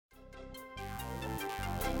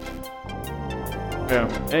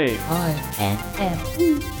I-M-A.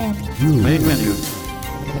 I-N-M-E-N-U. Main menu.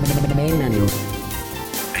 Main menu.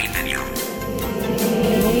 Main menu.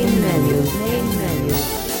 Main menu. Main menu.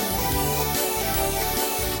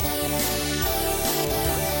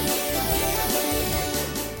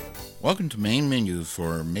 Welcome to Main Menu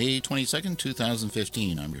for May 22nd,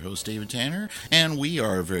 2015. I'm your host, David Tanner, and we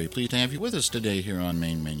are very pleased to have you with us today here on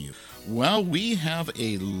Main Menu. Well, we have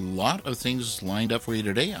a lot of things lined up for you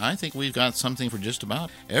today. I think we've got something for just about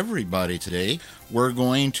everybody today. We're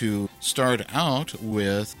going to start out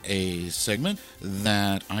with a segment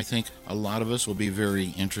that I think a lot of us will be very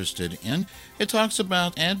interested in. It talks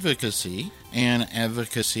about advocacy and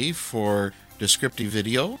advocacy for descriptive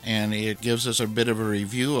video, and it gives us a bit of a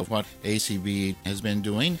review of what ACB has been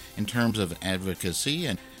doing in terms of advocacy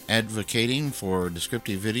and advocating for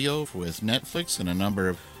descriptive video with Netflix and a number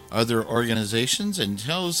of other organizations, and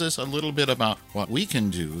tells us a little bit about what we can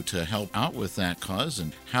do to help out with that cause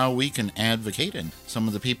and how we can advocate, and some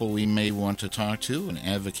of the people we may want to talk to and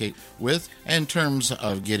advocate with in terms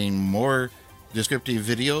of getting more descriptive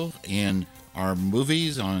video in our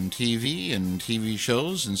movies on TV and TV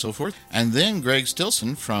shows and so forth. And then Greg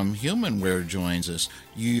Stilson from Humanware joins us.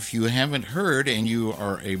 If you haven't heard and you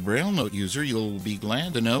are a Braille Note user, you'll be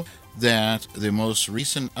glad to know that the most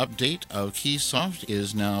recent update of Keysoft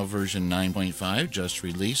is now version 9.5, just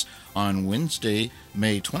released on Wednesday,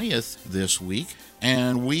 May 20th this week.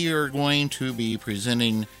 And we are going to be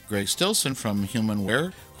presenting Greg Stilson from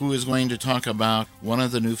Humanware, who is going to talk about one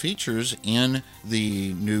of the new features in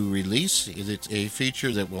the new release. It's a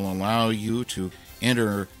feature that will allow you to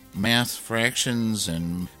enter math fractions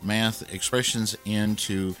and math expressions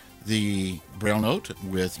into the Braille Note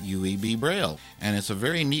with UEB Braille. And it's a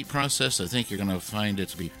very neat process. I think you're going to find it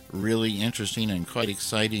to be really interesting and quite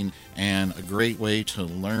exciting, and a great way to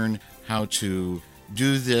learn how to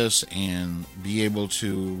do this and be able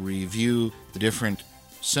to review the different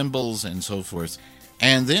symbols and so forth.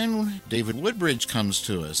 And then David Woodbridge comes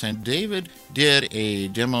to us, and David did a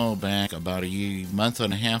demo back about a month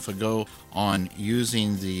and a half ago on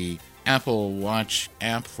using the Apple Watch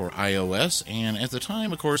app for iOS, and at the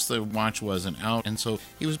time, of course, the watch wasn't out, and so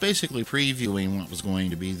he was basically previewing what was going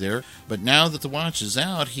to be there. But now that the watch is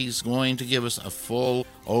out, he's going to give us a full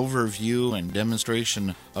overview and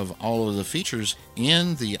demonstration of all of the features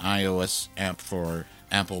in the iOS app for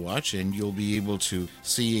Apple Watch, and you'll be able to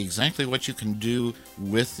see exactly what you can do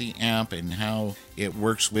with the app and how it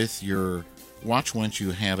works with your watch once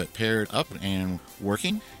you have it paired up and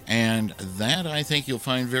working. And that I think you'll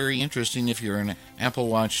find very interesting if you're an Apple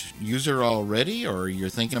Watch user already, or you're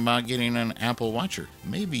thinking about getting an Apple Watch, or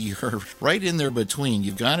maybe you're right in there between.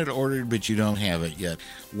 You've got it ordered, but you don't have it yet.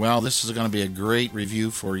 Well, this is going to be a great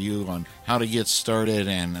review for you on how to get started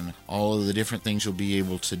and all of the different things you'll be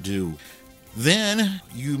able to do. Then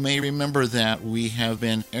you may remember that we have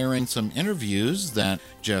been airing some interviews that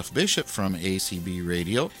Jeff Bishop from ACB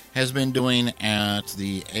Radio has been doing at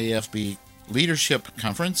the AFB Leadership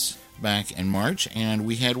Conference back in March, and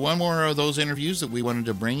we had one more of those interviews that we wanted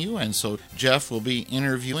to bring you, and so Jeff will be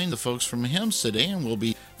interviewing the folks from HIMSS today, and we'll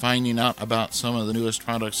be finding out about some of the newest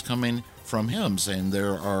products coming from HIMSS. And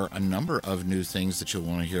there are a number of new things that you'll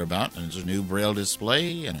want to hear about. And there's a new Braille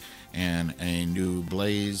display and a new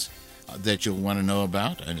Blaze that you'll want to know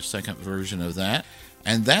about, and a second version of that.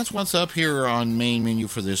 And that's what's up here on Main Menu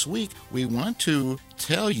for this week. We want to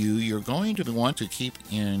tell you you're going to want to keep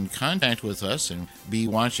in contact with us and be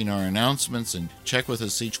watching our announcements and check with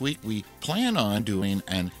us each week. We plan on doing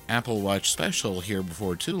an Apple Watch special here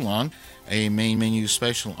before too long, a Main Menu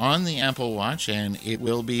special on the Apple Watch, and it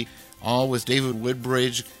will be all with David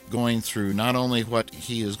Woodbridge going through not only what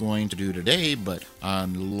he is going to do today, but a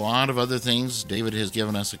lot of other things. David has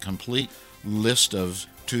given us a complete list of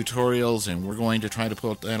tutorials, and we're going to try to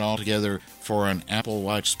put that all together for an Apple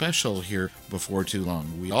Watch special here before too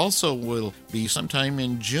long. We also will be sometime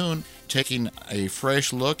in June taking a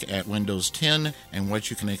fresh look at Windows 10 and what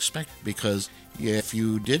you can expect, because if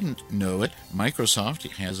you didn't know it, Microsoft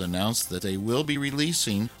has announced that they will be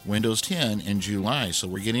releasing Windows 10 in July. So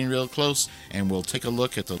we're getting real close, and we'll take a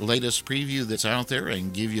look at the latest preview that's out there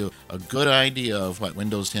and give you a good idea of what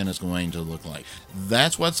Windows 10 is going to look like.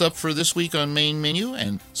 That's what's up for this week on Main Menu,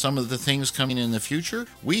 and some of the things coming in the future.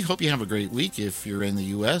 We hope you have a great week. If you're in the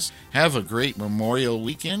U.S., have a great Memorial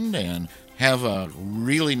weekend, and have a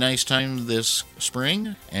really nice time this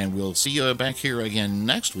spring, and we'll see you back here again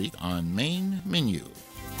next week on Main Menu.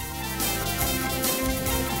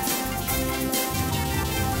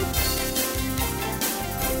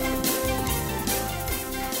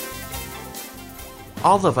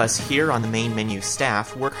 All of us here on the Main Menu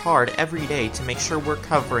staff work hard every day to make sure we're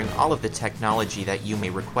covering all of the technology that you may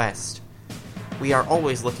request. We are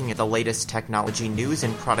always looking at the latest technology news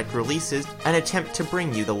and product releases and attempt to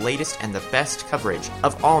bring you the latest and the best coverage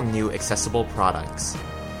of all new accessible products.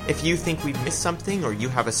 If you think we've missed something, or you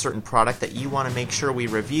have a certain product that you want to make sure we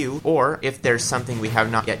review, or if there's something we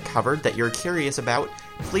have not yet covered that you're curious about,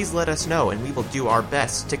 please let us know and we will do our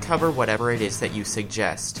best to cover whatever it is that you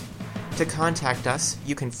suggest. To contact us,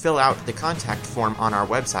 you can fill out the contact form on our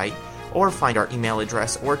website, or find our email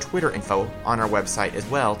address or Twitter info on our website as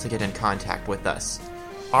well to get in contact with us.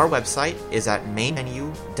 Our website is at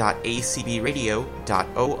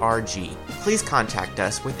mainmenu.acbradio.org. Please contact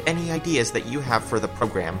us with any ideas that you have for the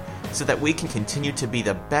program so that we can continue to be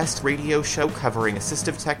the best radio show covering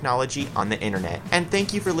assistive technology on the internet. And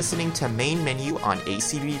thank you for listening to Main Menu on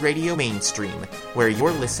ACB Radio Mainstream, where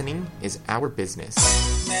your listening is our business.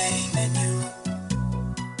 Main Menu.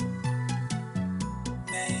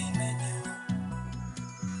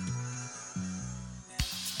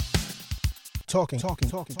 Talking.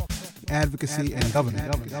 Advocacy and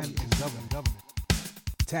government.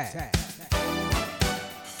 Tag.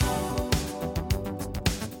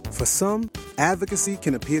 For some, advocacy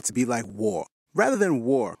can appear to be like war. Rather than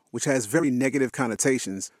war, which has very negative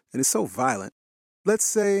connotations and is so violent, let's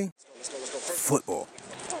say football.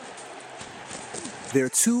 There are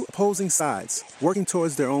two opposing sides working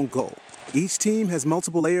towards their own goal. Each team has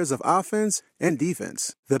multiple layers of offense and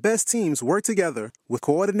defense. The best teams work together with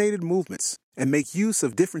coordinated movements and make use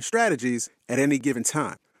of different strategies at any given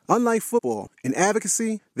time. Unlike football, in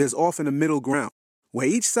advocacy, there's often a middle ground where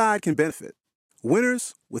each side can benefit.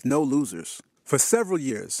 Winners with no losers. For several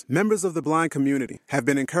years, members of the blind community have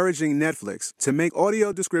been encouraging Netflix to make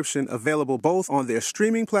audio description available both on their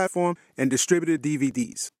streaming platform and distributed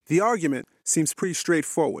DVDs. The argument seems pretty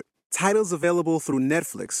straightforward. Titles available through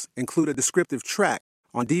Netflix include a descriptive track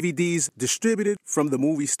on DVDs distributed from the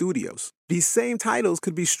movie studios. These same titles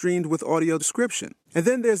could be streamed with audio description. And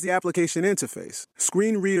then there's the application interface.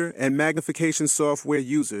 Screen reader and magnification software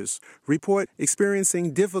users report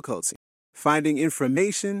experiencing difficulty finding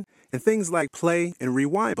information and things like play and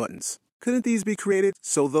rewind buttons. Couldn't these be created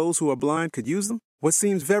so those who are blind could use them? What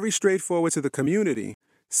seems very straightforward to the community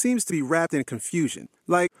seems to be wrapped in confusion.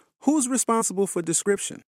 Like, who's responsible for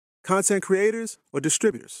description? Content creators or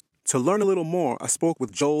distributors? To learn a little more, I spoke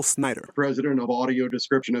with Joel Snyder, president of Audio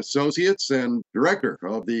Description Associates and director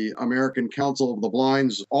of the American Council of the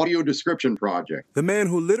Blind's Audio Description Project. The man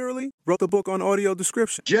who literally wrote the book on audio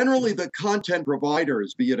description. Generally, the content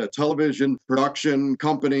providers, be it a television production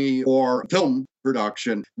company or film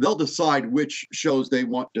production, they'll decide which shows they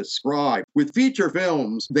want described. With feature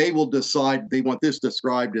films, they will decide they want this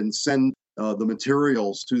described and send the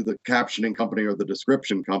materials to the captioning company or the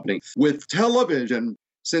description company. With television,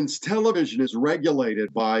 since television is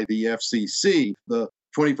regulated by the FCC, the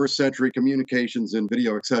 21st Century Communications and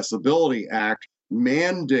Video Accessibility Act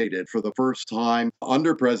mandated for the first time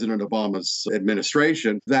under President Obama's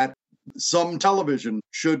administration that some television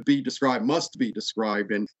should be described, must be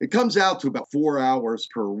described, and it comes out to about 4 hours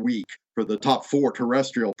per week for the top 4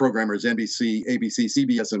 terrestrial programmers, NBC, ABC,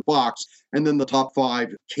 CBS, and Fox, and then the top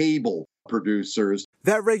 5 cable producers.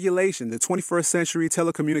 That regulation, the 21st Century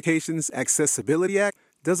Telecommunications Accessibility Act,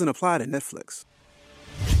 doesn't apply to Netflix.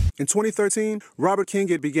 In 2013, Robert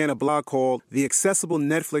Kingett began a blog called The Accessible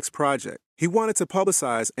Netflix Project. He wanted to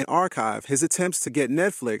publicize and archive his attempts to get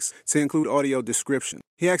Netflix to include audio description.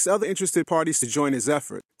 He asked other interested parties to join his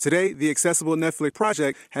effort. Today, the Accessible Netflix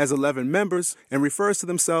Project has 11 members and refers to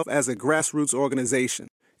themselves as a grassroots organization,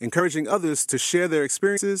 encouraging others to share their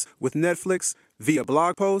experiences with Netflix via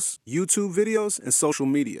blog posts, YouTube videos, and social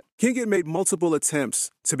media. Kingett made multiple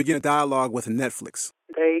attempts to begin a dialogue with Netflix.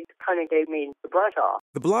 They kind of gave me the brush off.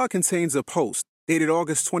 The blog contains a post dated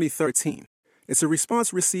August 2013. It's a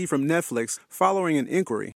response received from Netflix following an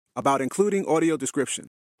inquiry about including audio description.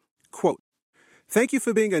 Quote, "Thank you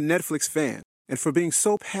for being a Netflix fan and for being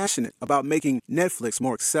so passionate about making Netflix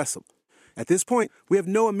more accessible. At this point, we have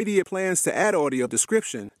no immediate plans to add audio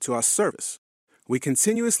description to our service. We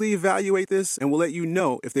continuously evaluate this and will let you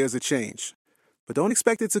know if there's a change. But don't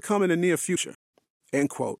expect it to come in the near future." End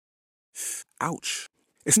quote. Ouch.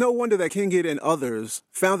 It's no wonder that Kingett and others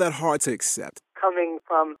found that hard to accept. Coming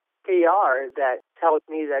from PR that tells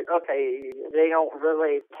me that, okay, they don't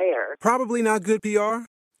really care. Probably not good PR,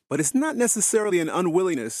 but it's not necessarily an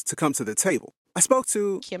unwillingness to come to the table. I spoke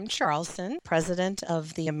to Kim Charleston, president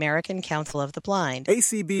of the American Council of the Blind.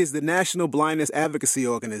 ACB is the National Blindness Advocacy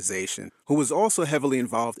Organization, who was also heavily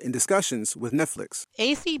involved in discussions with Netflix.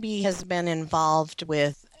 ACB has been involved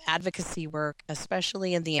with advocacy work,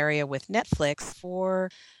 especially in the area with Netflix, for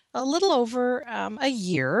a little over a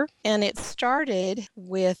year. And it started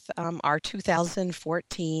with our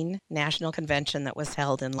 2014 national convention that was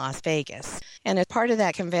held in Las Vegas. And as part of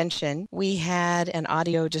that convention, we had an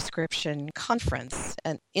audio description conference,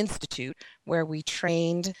 an institute, where we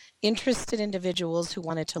trained interested individuals who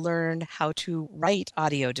wanted to learn how to write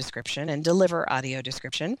audio description and deliver audio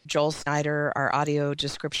description. Joel Snyder, our audio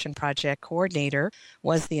description project coordinator,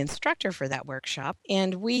 was the instructor for that workshop.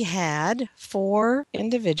 And we had 4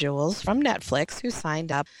 individuals from Netflix who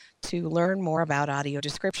signed up to learn more about audio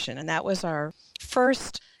description. And that was our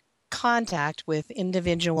first contact with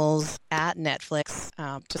individuals at Netflix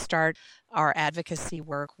to start our advocacy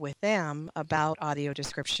work with them about audio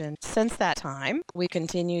description. Since that time, we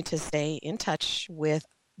continue to stay in touch with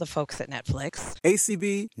the folks at Netflix.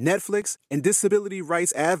 ACB, Netflix, and Disability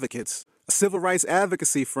Rights Advocates, a civil rights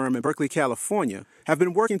advocacy firm in Berkeley, California, have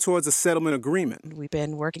been working towards a settlement agreement. We've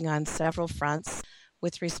been working on several fronts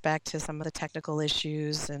with respect to some of the technical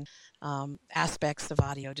issues and aspects of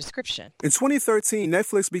audio description. In 2013,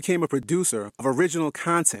 Netflix became a producer of original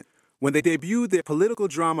content when they debuted their political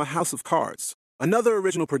drama House of Cards, another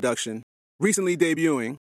original production, recently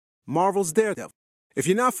debuting Marvel's Daredevil. If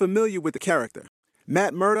you're not familiar with the character,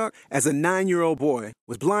 Matt Murdock, as a 9-year-old boy,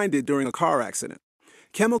 was blinded during a car accident.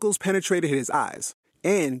 Chemicals penetrated his eyes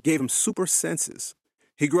and gave him super senses.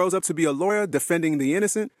 He grows up to be a lawyer defending the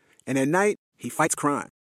innocent, and at night, he fights crime.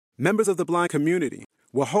 Members of the blind community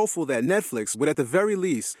were hopeful that Netflix would at the very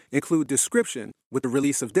least include description with the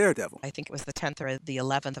release of Daredevil. I think it was the 10th or the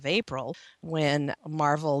 11th of April when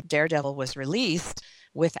Marvel Daredevil was released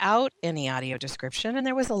without any audio description. And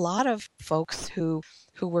there was a lot of folks who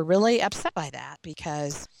were really upset by that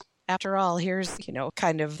because after all, here's,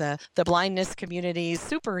 kind of the blindness community's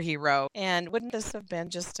superhero. And wouldn't this have been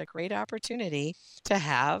just a great opportunity to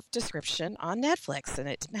have description on Netflix? And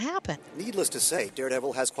it didn't happen. Needless to say,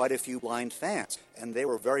 Daredevil has quite a few blind fans, and they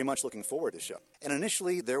were very much looking forward to the show. And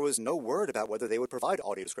initially, there was no word about whether they would provide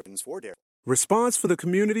audio descriptions for Daredevil. Response for the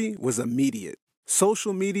community was immediate.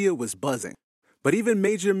 Social media was buzzing. But even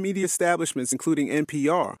major media establishments, including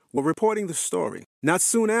NPR, were reporting the story. Not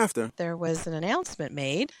soon after, there was an announcement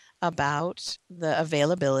made about the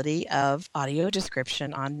availability of audio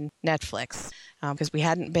description on Netflix because we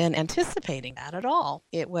hadn't been anticipating that at all.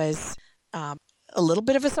 It was a little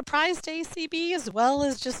bit of a surprise to ACB as well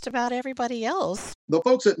as just about everybody else. The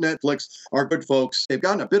folks at Netflix are good folks. They've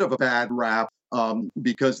gotten a bit of a bad rap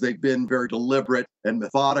because they've been very deliberate and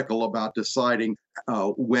methodical about deciding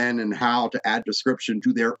when and how to add description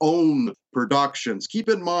to their own productions. Keep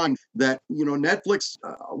in mind that, Netflix,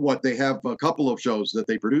 they have a couple of shows that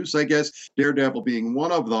they produce, I guess, Daredevil being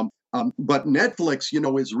one of them. But Netflix,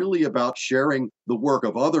 is really about sharing the work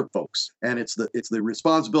of other folks. And it's the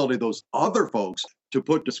responsibility of those other folks to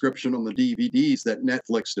put description on the DVDs that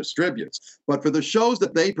Netflix distributes. But for the shows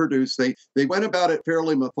that they produce, they went about it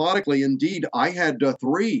fairly methodically. Indeed, I had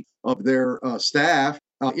 3 of their staff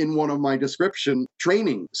in one of my description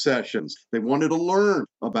training sessions. They wanted to learn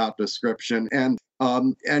about description. And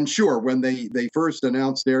sure, when they first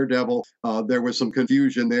announced Daredevil, there was some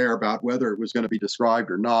confusion there about whether it was going to be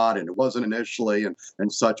described or not, and it wasn't initially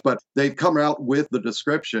and such. But they've come out with the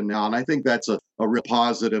description now, and I think that's a real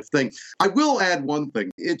positive thing. I will add one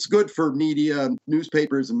thing. It's good for media,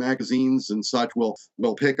 newspapers and magazines and such will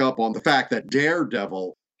pick up on the fact that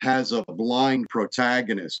Daredevil has a blind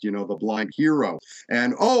protagonist, the blind hero.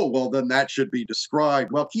 And, then that should be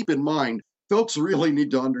described. Well, keep in mind, folks really need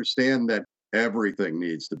to understand that everything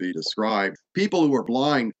needs to be described. People who are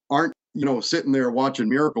blind aren't, sitting there watching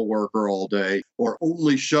Miracle Worker all day or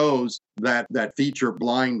only shows that feature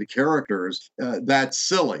blind characters. That's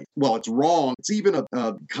silly. Well, it's wrong. It's even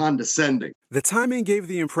condescending. The timing gave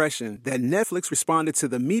the impression that Netflix responded to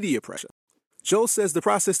the media pressure. Joel says the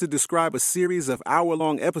process to describe a series of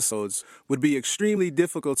hour-long episodes would be extremely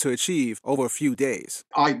difficult to achieve over a few days.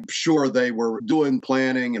 I'm sure they were doing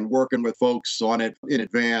planning and working with folks on it in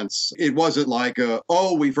advance. It wasn't like,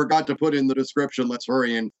 we forgot to put in the description, let's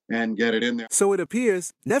hurry and get it in there. So it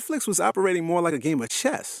appears Netflix was operating more like a game of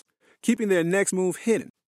chess, keeping their next move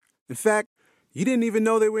hidden. In fact, you didn't even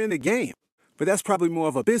know they were in the game, but that's probably more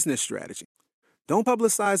of a business strategy. Don't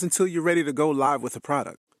publicize until you're ready to go live with the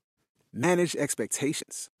product. Manage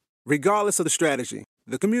expectations. Regardless of the strategy,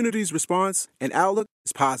 the community's response and outlook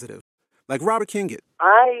is positive. Like Robert Kingett.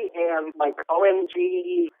 I am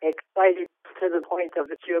OMG excited to the point of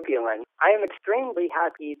jubilant. I am extremely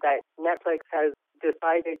happy that Netflix has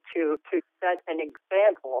decided to set an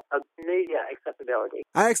example of media accessibility.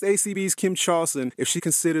 I asked ACB's Kim Charlson if she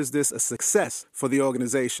considers this a success for the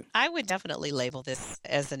organization. I would definitely label this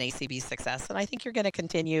as an ACB success, and I think you're going to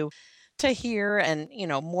continue to hear and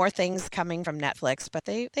more things coming from Netflix, but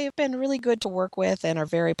they've been really good to work with and are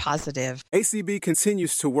very positive. ACB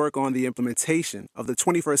continues to work on the implementation of the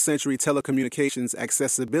 21st Century Telecommunications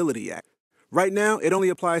Accessibility Act. Right now, it only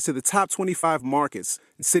applies to the top 25 markets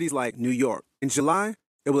in cities like New York. In July,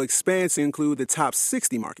 it will expand to include the top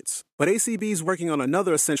 60 markets. But ACB is working on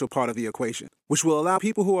another essential part of the equation, which will allow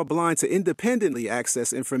people who are blind to independently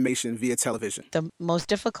access information via television. The most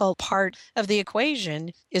difficult part of the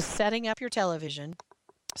equation is setting up your television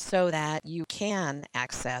so that you can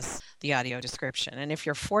access the audio description. And if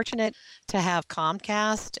you're fortunate to have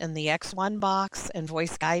Comcast and the X1 box and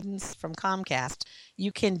voice guidance from Comcast,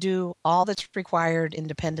 you can do all that's required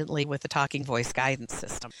independently with the Talking Voice Guidance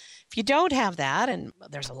system. If you don't have that, and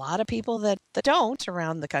there's a lot of people that don't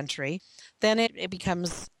around the country, then it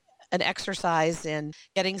becomes an exercise in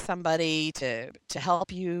getting somebody to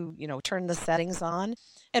help you, turn the settings on.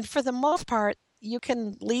 And for the most part, you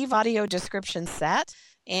can leave audio description set,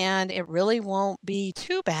 and it really won't be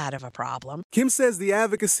too bad of a problem. Kim says the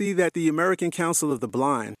advocacy that the American Council of the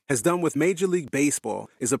Blind has done with Major League Baseball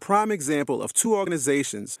is a prime example of two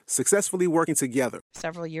organizations successfully working together.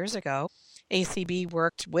 Several years ago, ACB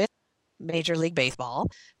worked with Major League Baseball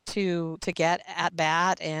to get At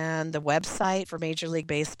Bat and the website for Major League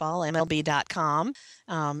Baseball, MLB.com,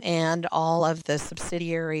 and all of the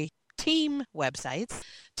subsidiary team websites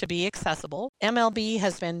to be accessible. MLB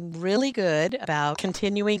has been really good about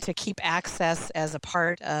continuing to keep access as a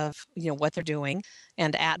part of what they're doing,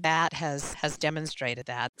 and At Bat has demonstrated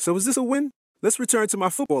that. So is this a win? Let's return to my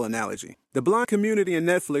football analogy. The blind community and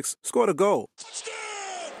Netflix scored a goal.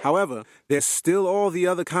 However, there's still all the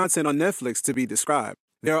other content on Netflix to be described.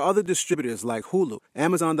 There are other distributors like Hulu,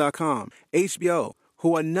 Amazon.com, HBO,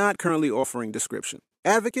 who are not currently offering description.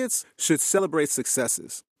 Advocates should celebrate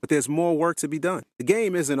successes, but there's more work to be done. The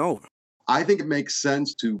game isn't over. I think it makes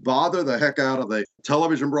sense to bother the heck out of the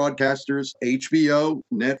television broadcasters, HBO,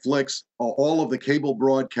 Netflix, all of the cable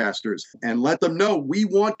broadcasters, and let them know we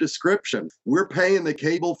want description. We're paying the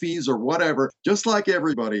cable fees or whatever, just like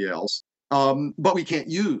everybody else. But we can't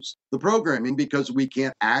use the programming because we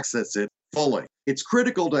can't access it fully. It's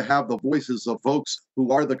critical to have the voices of folks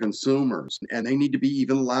who are the consumers, and they need to be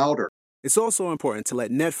even louder. It's also important to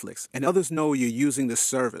let Netflix and others know you're using this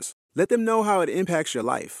service. Let them know how it impacts your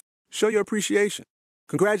life. Show your appreciation.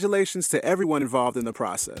 Congratulations to everyone involved in the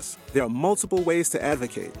process. There are multiple ways to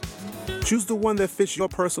advocate. Choose the one that fits your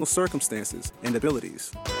personal circumstances and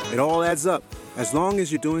abilities. It all adds up as long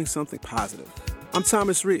as you're doing something positive. I'm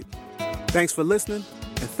Thomas Reed. Thanks for listening,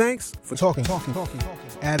 and thanks for talking.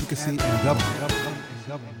 Advocacy and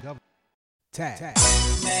government. Tag.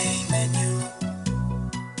 Main menu.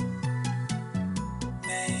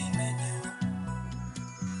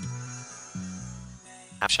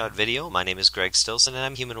 Snapshot Video. My name is Greg Stilson, and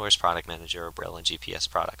I'm HumanWare's product manager of Braille and GPS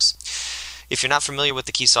products. If you're not familiar with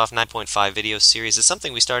the Keysoft 9.5 video series, it's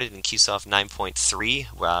something we started in Keysoft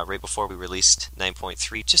 9.3, right before we released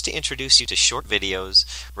 9.3, just to introduce you to short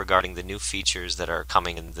videos regarding the new features that are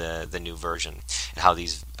coming in the new version, and how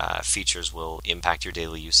these features will impact your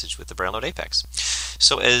daily usage with the Braille Note Apex.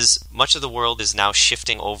 So as much of the world is now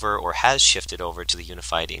shifting over, or has shifted over, to the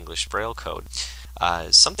Unified English Braille code,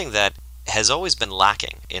 something that has always been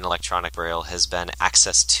lacking in electronic Braille has been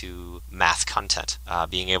access to math content,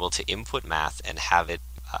 being able to input math and have it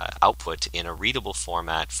output in a readable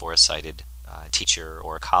format for a sighted teacher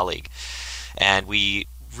or a colleague. And we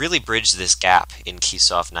really bridged this gap in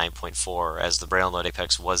Keysoft 9.4, as the Braille Note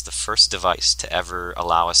Apex was the first device to ever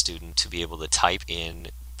allow a student to be able to type in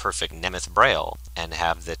perfect Nemeth Braille and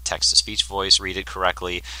have the text-to-speech voice read it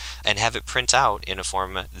correctly and have it print out in a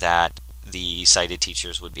form that the sighted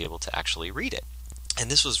teachers would be able to actually read it. And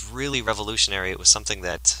this was really revolutionary. It was something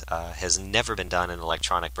that has never been done in an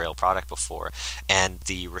electronic Braille product before, and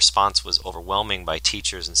the response was overwhelming by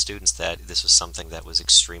teachers and students that this was something that was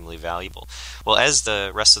extremely valuable. Well, as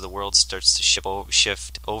the rest of the world starts to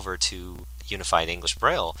shift over to Unified English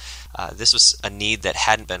Braille, this was a need that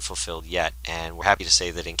hadn't been fulfilled yet, and we're happy to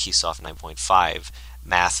say that in Keysoft 9.5,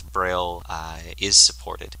 Math Braille is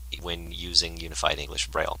supported when using Unified English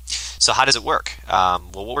Braille. So how does it work? Well,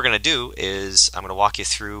 what we're going to do is I'm going to walk you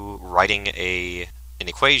through writing an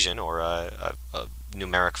equation or a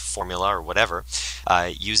numeric formula or whatever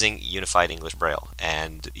using Unified English Braille.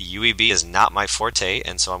 And UEB is not my forte,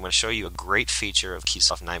 and so I'm going to show you a great feature of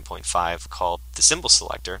Keysoft 9.5 called the symbol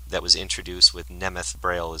selector that was introduced with Nemeth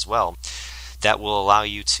Braille as well, that will allow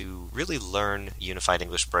you to really learn Unified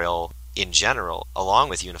English Braille in general, along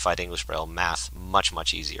with Unified English Braille math, much,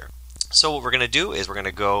 much easier. So what we're going to do is we're going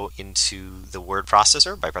to go into the word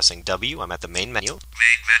processor by pressing W. I'm at the main menu.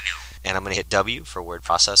 And I'm going to hit W for word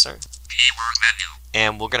processor. Keyword menu.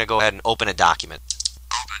 And we're going to go ahead and open a document.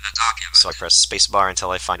 Open a document. So I press spacebar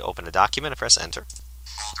until I find open a document. I press enter.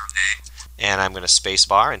 Folder name. And I'm going to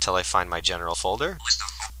spacebar until I find my general folder. List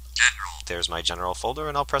of general. There's my general folder,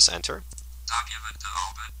 and I'll press enter. Document to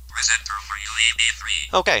open. Press enter for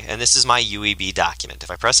UEB3. Okay, and this is my UEB document.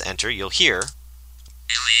 If I press enter, you'll hear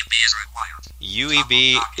UEB is required.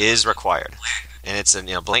 UEB is required. And it's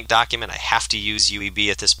a blank document. I have to use UEB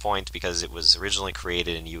at this point because it was originally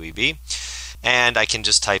created in UEB. And I can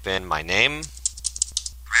just type in my name.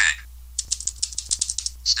 Greg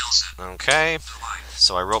Stilson. Okay.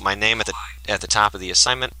 So I wrote my name at the top of the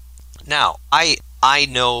assignment. Now, I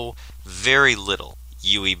know very little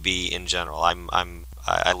UEB in general.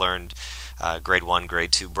 I learned grade 1,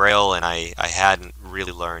 grade 2 Braille, and I hadn't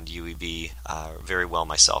really learned UEB very well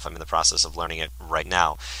myself. I'm in the process of learning it right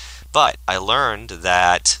now. But I learned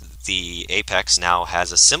that the Apex now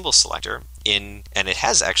has a symbol selector and it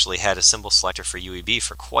has actually had a symbol selector for UEB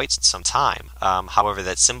for quite some time. However,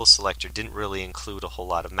 that symbol selector didn't really include a whole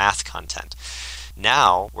lot of math content.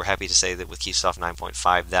 Now, we're happy to say that with Keysoft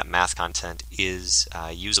 9.5, that math content is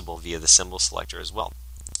usable via the symbol selector as well.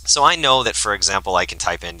 So I know that, for example, I can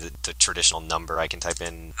type in the traditional number. I can type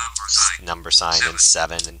in number sign and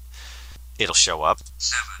 7, and it'll show up.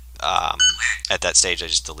 At that stage, I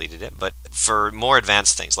just deleted it. But for more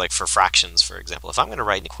advanced things, like for fractions, for example, if I'm going to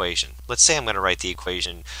write an equation, let's say I'm going to write the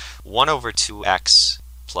equation 1 over 2x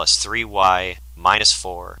plus 3y minus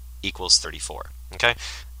 4 equals 34. Okay?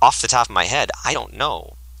 Off the top of my head, I don't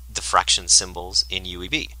know the fraction symbols in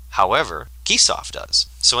UEB. However, Keysoft does.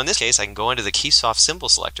 So in this case, I can go into the Keysoft symbol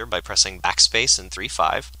selector by pressing backspace and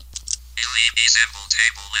 3.5. UEB symbol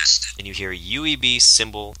table list. And you hear UEB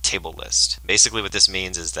symbol table list. Basically what this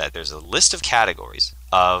means is that there's a list of categories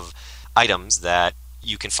of items that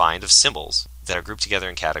you can find of symbols that are grouped together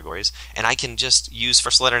in categories, and I can just use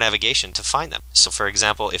first letter navigation to find them. So for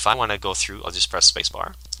example, if I want to go through, I'll just press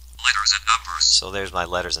spacebar. Letters and numbers. So there's my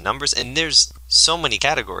letters and numbers, and there's so many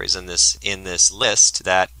categories in this list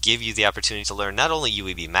that give you the opportunity to learn not only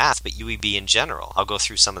UEB math, but UEB in general. I'll go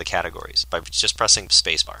through some of the categories by just pressing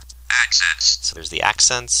spacebar. Accents. So there's the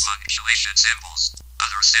accents. Punctuation symbols.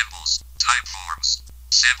 Other symbols. Type forms.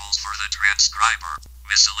 Symbols for the transcriber.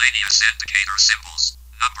 Miscellaneous indicator symbols.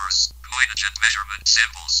 Numbers. Coinage and measurement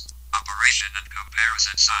symbols. Operation and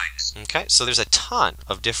comparison signs. Okay, so there's a ton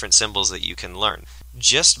of different symbols that you can learn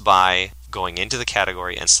just by going into the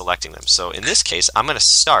category and selecting them. So in this case, I'm going to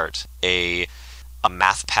start a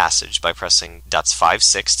math passage by pressing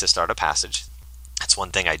 .5.6 to start a passage. That's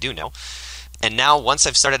one thing I do know. And now once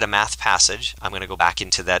I've started a math passage, I'm going to go back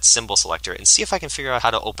into that symbol selector and see if I can figure out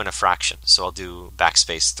how to open a fraction. So I'll do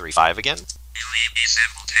backspace 3.5 again. UEB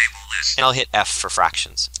symbol table list. And I'll hit F for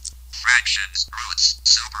fractions. Fractions, roots,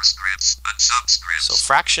 superscripts, and subscripts. So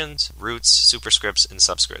fractions, roots, superscripts, and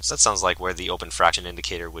subscripts. That sounds like where the open fraction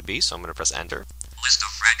indicator would be, so I'm going to press enter. List of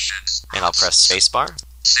fractions. And I'll press spacebar.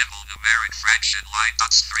 Symbol numeric fraction line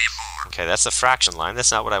dots 3-4. Okay, that's the fraction line.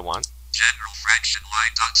 That's not what I want. General fraction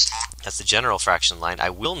line dots 4. That's the general fraction line. I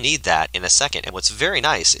will need that in a second. And what's very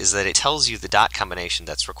nice is that it tells you the dot combination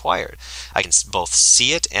that's required. I can both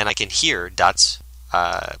see it and I can hear dots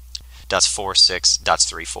 4, 6, dots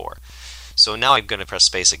 3, 4. So now I'm going to press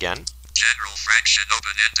space again. General fraction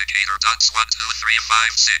open indicator dots 1, 2, 3,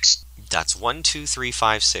 5, 6. Dots 1, 2, 3,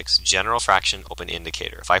 5, 6. General fraction open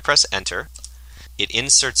indicator. If I press enter, it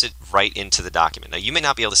inserts it right into the document. Now you may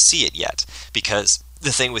not be able to see it yet because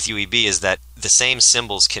the thing with UEB is that the same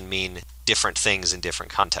symbols can mean different things in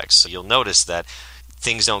different contexts. So you'll notice that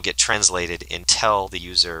things don't get translated until the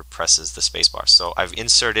user presses the spacebar. So I've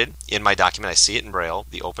inserted in my document, I see it in Braille,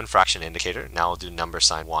 the open fraction indicator. Now I'll do number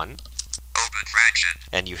sign 1. Open fraction.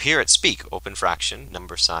 And you hear it speak, open fraction,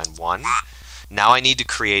 number sign 1. Now I need to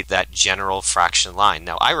create that general fraction line.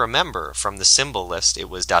 Now I remember from the symbol list it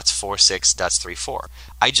was dots 4, 6, dots 3, 4.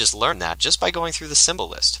 I just learned that just by going through the symbol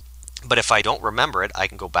list. But if I don't remember it, I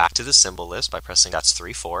can go back to the symbol list by pressing dots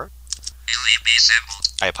 3, 4. UEB symbol.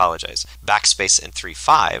 I apologize. Backspace and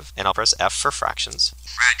 3.5, and I'll press F for fractions.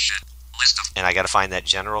 Fraction. List of. And I got to find that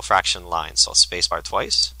general fraction line. So I'll spacebar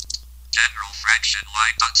twice. General fraction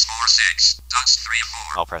line dots 4, 6, dots 3,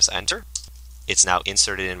 4. I'll press enter. It's now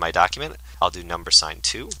inserted in my document. I'll do number sign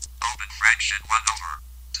 2. Open fraction 1 over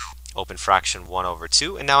 2. Open fraction 1 over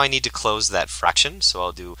 2. And now I need to close that fraction. So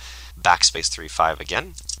I'll do backspace 3.5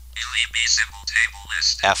 again. UEB symbol table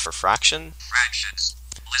list. F for fraction. Fractions.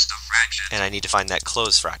 List of fractions. And I need to find that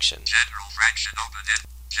closed fraction. General fraction open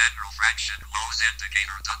General fraction close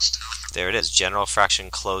indicator dots 2. There it is, general fraction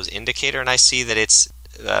close indicator, and I see that it's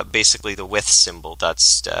basically the width symbol.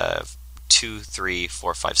 That's 2, 3,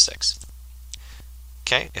 4, 5, 6.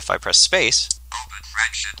 Okay, if I press space, open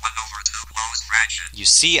fraction 1 over 2 close fraction. You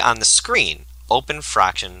see on the screen open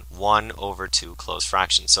fraction 1 over 2 close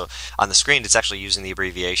fraction. So on the screen it's actually using the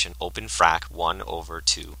abbreviation open frac 1 over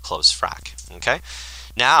 2 close frac. Okay?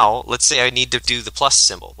 Now, let's say I need to do the plus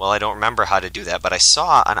symbol. Well, I don't remember how to do that, but I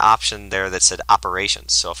saw an option there that said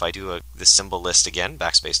operations. So if I do the symbol list again,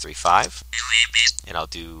 backspace 3, 5, and I'll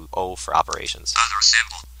do O for operations. Other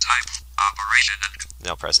symbol, type, operation, and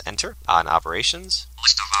now press enter on operations.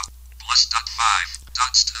 List of plus dot 5,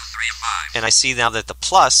 dots 2, 3, 5. And I see now that the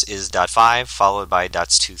plus is dot 5 followed by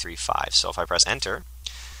dots 2, 3, 5. So if I press enter,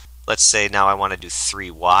 let's say now I want to do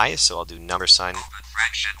 3y, so I'll do number sign open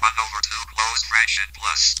fraction 1 over 2 close fraction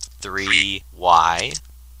plus 3y.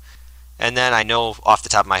 And then I know off the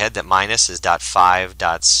top of my head that minus is dot 5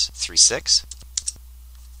 dots 3, 6.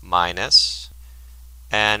 Minus.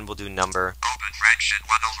 And we'll do number open fraction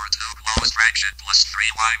 1 over 2 close fraction plus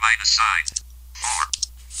 3y minus sign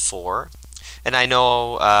 4. And I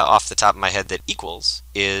know off the top of my head that equals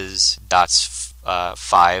is dots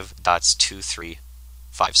 5 dots 2, 3,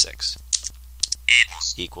 5, 6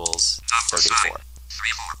 equals 34.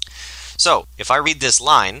 3, 4. So if I read this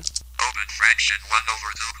line, open fraction 1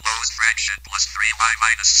 over 2 close fraction plus 3y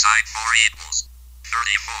minus sign 4 equals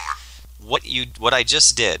 34. What I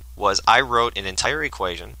just did was I wrote an entire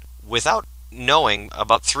equation without knowing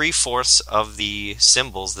about 3/4 of the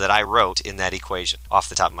symbols that I wrote in that equation off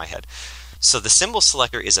the top of my head. So the symbol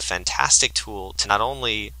selector is a fantastic tool to not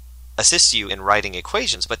only assist you in writing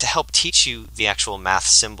equations, but to help teach you the actual math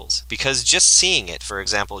symbols. Because just seeing it, for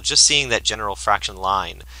example, just seeing that general fraction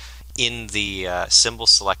line in the symbol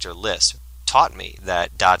selector list taught me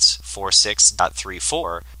that dots 4, 6, dot 3,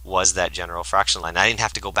 4 was that general fraction line. I didn't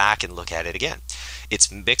have to go back and look at it again.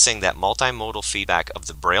 It's mixing that multimodal feedback of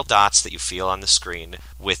the braille dots that you feel on the screen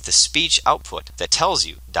with the speech output that tells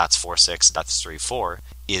you dots 4, 6, dots 3, 4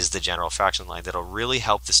 is the general fraction line. That'll really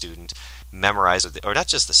help the student memorize, or not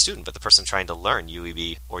just the student, but the person trying to learn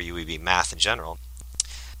UEB or UEB math in general.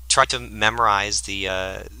 Try to memorize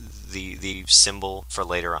the symbol for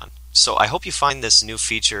later on. So I hope you find this new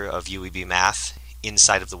feature of UEB math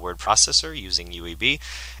inside of the word processor using UEB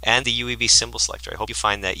and the UEB symbol selector. I hope you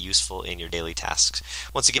find that useful in your daily tasks.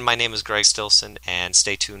 Once again, my name is Greg Stilson, and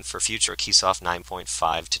stay tuned for future Keysoft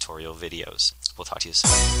 9.5 tutorial videos. We'll talk to you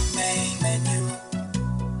soon. Main menu.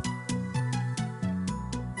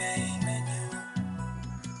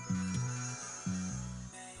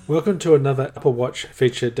 Welcome to another Apple Watch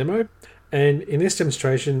feature demo, and in this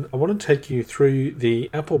demonstration I want to take you through the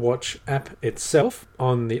Apple Watch app itself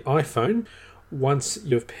on the iPhone once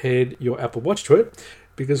you've paired your Apple Watch to it,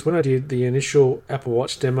 because when I did the initial Apple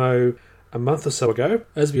Watch demo a month or so ago,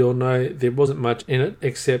 as we all know, there wasn't much in it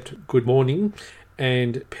except good morning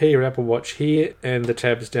and pair your Apple Watch here and the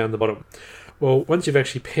tabs down the bottom. Well, once you've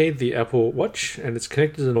actually paired the Apple Watch and it's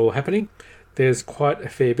connected and all happening, there's quite a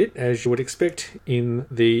fair bit, as you would expect, in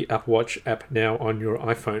the Apple Watch app now on your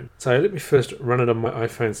iPhone. So let me first run it on my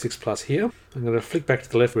iPhone 6 Plus here. I'm going to flick back to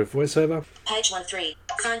the left with VoiceOver. Page 1-3.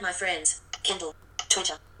 Find my friends. Kindle.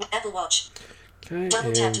 Twitter. Apple Watch. Okay,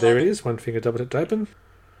 and there it is. One finger double tap to open.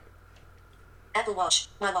 Apple Watch.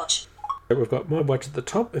 My watch. We've got My Watch at the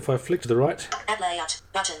top. If I flick to the right, App layout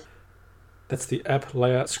button. That's the app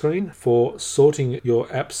layout screen for sorting your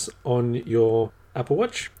apps on your Apple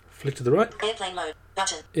Watch. Flick to the right. Airplane mode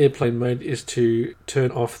button. Airplane mode is to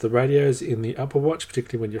turn off the radios in the Apple Watch,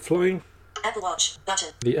 particularly when you're flying. Apple Watch button.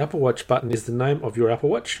 The Apple Watch button is the name of your Apple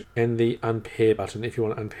Watch, and the unpair button if you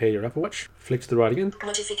want to unpair your Apple Watch. Flick to the right again.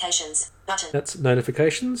 Notifications button. That's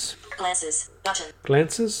notifications. Glances button.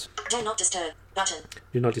 Glances. Do not disturb button.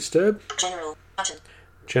 Do not disturb. General button.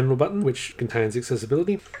 General button, which contains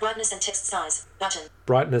accessibility. Brightness and text size button.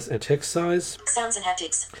 Brightness and text size. Sounds and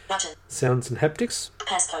haptics button. Sounds and haptics.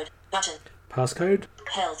 Passcode button. Passcode.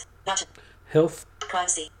 Health button. Health.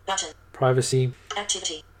 Privacy button. Privacy.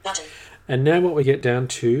 Activity button. And now what we get down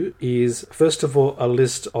to is, first of all, a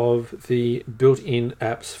list of the built-in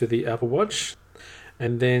apps for the Apple Watch.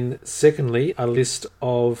 And then secondly, a list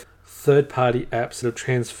of third-party apps that are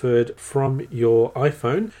transferred from your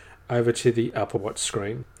iPhone over to the Apple Watch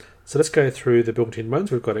screen. So let's go through the built-in ones.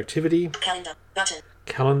 We've got Activity. Calendar button.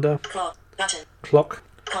 Calendar. Clock button. Clock.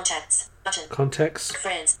 Contacts button. Contacts.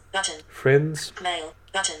 Friends button. Friends. Mail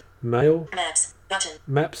button. Mail. Maps button.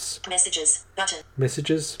 Maps. Messages button.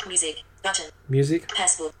 Messages. Music button. Music.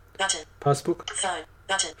 Passbook button. Passbook. Phone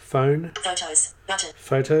button. Phone. Photos, button.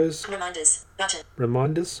 Photos. Reminders, button.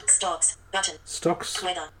 Reminders. Stocks, button. Stocks.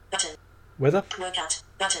 Weather, button. Weather. Workout,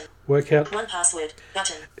 button. Workout. One password,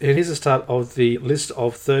 button. And here's the start of the list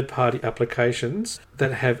of third-party applications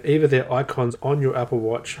that have either their icons on your Apple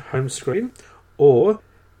Watch home screen, or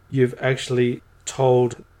you've actually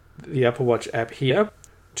told the Apple Watch app here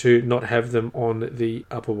to not have them on the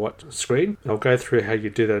Apple Watch screen. I'll go through how you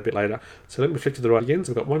do that a bit later. So let me flick to the right again.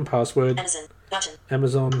 So we've got one password. Amazon, button.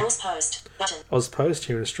 Amazon. Ozpost, button. Ozpost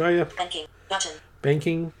here in Australia. Banking, button.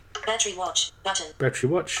 Banking. Battery watch, button. Battery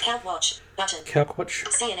watch. Count watch, button. Calc watch.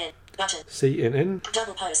 CNN, button. CNN.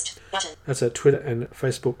 Double post, button. That's a Twitter and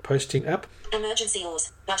Facebook posting app. Emergency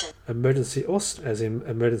Oz, button. Emergency Oz, as in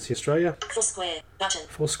Emergency Australia. Foursquare, button.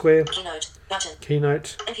 Foursquare. Keynote, button.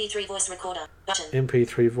 Keynote. MP3 voice recorder, button.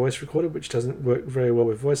 MP3 voice recorder, which doesn't work very well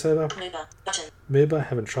with VoiceOver. Muba, button. Muba,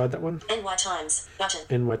 haven't tried that one. NY Times, button.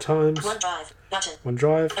 NY Times. OneDrive, button.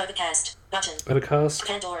 OneDrive. Overcast, button. Overcast.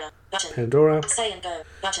 Pandora, button. Pandora. Say and Go,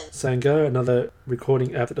 button. Say and Go, another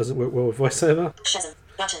recording app that doesn't work well with VoiceOver. Shazam,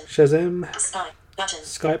 button. Shazam. Skype, button.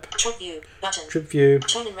 Skype. TripView, button. TripView.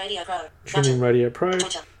 TuneIn Radio Pro, TuneIn Radio Pro.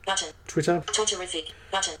 Twitter, button. Twitter. Twitterific,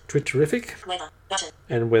 button. Twitterific. Weather, button.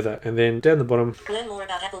 And weather. And then down the bottom, Learn more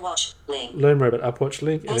about Apple Watch, link. learn more about Apple Watch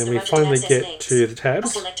link. And Use then the we rotor to finally access get links. to the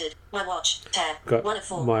tabs. Selected, My Watch, tab. Got 1 of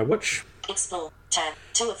 4. My Watch. Explore, tab.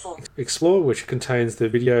 2 of 4. Explore, which contains the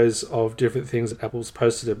videos of different things that Apple's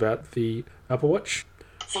posted about the Apple Watch.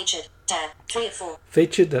 Featured, tab. 3 of 4.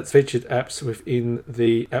 Featured, that's featured apps within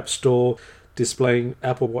the App Store displaying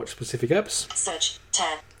Apple Watch specific apps. Search,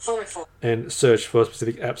 tab. 4 of 4. And search for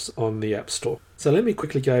specific apps on the App Store. So let me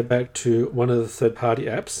quickly go back to one of the third-party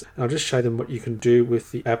apps, and I'll just show them what you can do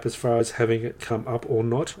with the app as far as having it come up or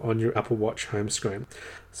not on your Apple Watch home screen.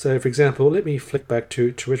 So for example, let me flick back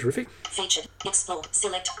to Twitterific. Featured, explore,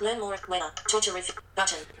 select, learn more, weather, Twitterific,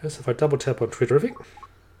 button. Okay, so if I double tap on Twitterific,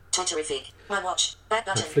 Twitterific, My Watch, back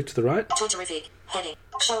I button. flick to the right. Twitterific, heading,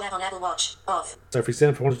 show app on Apple Watch, off, So for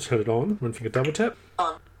example, I want to turn it on, one finger double tap,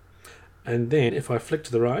 on, and then if I flick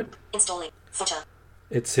to the right, installing, footer,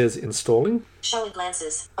 it says installing. showing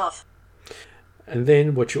glances, off, And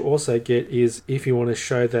then what you also get is if you want to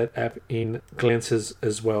show that app in glances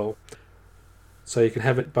as well. So you can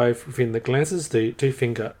have it both within the glances, the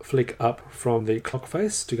 2-finger flick up from the clock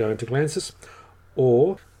face to go into glances,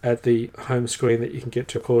 or at the home screen that you can get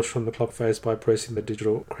to, of course, from the clock face by pressing the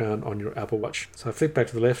digital crown on your Apple Watch. So I flick back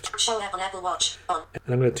to the left, show app on Apple Watch, on,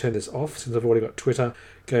 and I'm going to turn this off since I've already got Twitter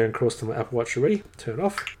going across to my Apple Watch already. Turn it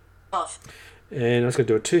off. off, And I'm just going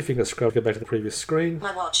to do a 2-finger scroll to go back to the previous screen.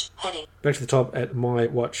 My Watch, heading, Back to the top at My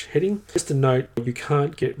Watch heading. Just a note, you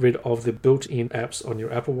can't get rid of the built-in apps on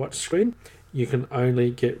your Apple Watch screen. You can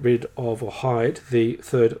only get rid of or hide the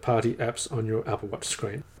third-party apps on your Apple Watch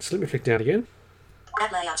screen. So let me click down again,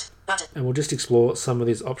 app layout, button, and we'll just explore some of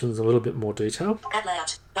these options in a little bit more detail. app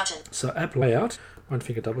layout, button, So app layout,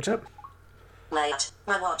 1-finger double tap, layout,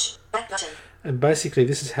 My Watch, back button, and basically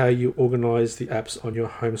this is how you organize the apps on your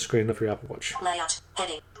home screen of your Apple Watch. layout,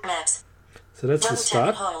 heading, maps, So that's the double tap start.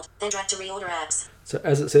 and hold, then drag to reorder apps, So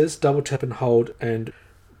as it says, double tap and hold and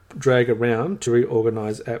drag around to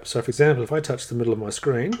reorganize apps. So for example, if I touch the middle of my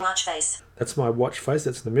screen, watch face, that's my watch face,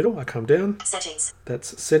 that's in the middle. I come down, settings,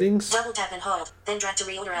 that's settings. double tap and hold, then drag to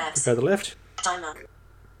reorder I apps, go to the left, timer,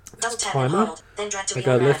 double tap timer. and hold, then drag to I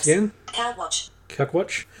go to reorder the left apps, again, Count Watch, Calc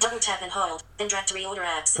Watch. double tap and hold, then drag to reorder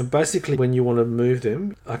apps, And basically when you want to move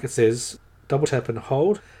them, like it says, double tap and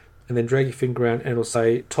hold, and then drag your finger around and it'll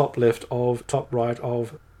say top left of, top right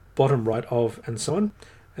of, bottom right of, and so on.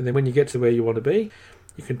 And then when you get to where you want to be,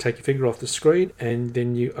 you can take your finger off the screen, and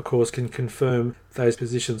then you, of course, can confirm those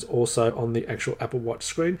positions also on the actual Apple Watch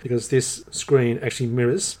screen, because this screen actually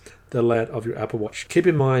mirrors the layout of your Apple Watch. Keep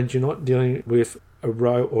in mind, you're not dealing with a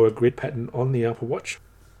row or a grid pattern on the Apple Watch.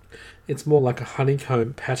 It's more like a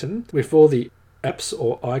honeycomb pattern with all the apps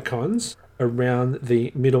or icons around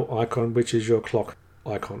the middle icon, which is your clock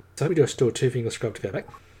icon. So let me just do a 2-finger scrub to go back.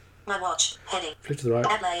 My Watch, heading, Flip to the right.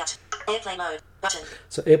 app layout, airplane mode, button,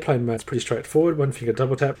 So airplane mode's pretty straightforward. 1-finger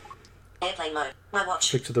double tap. airplane mode, My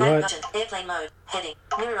Watch, Flick to the back right. button, airplane mode, heading,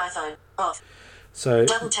 mirror iPhone, off, So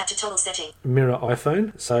double tap to toggle setting, mirror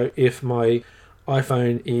iPhone. So if my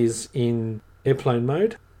iPhone is in airplane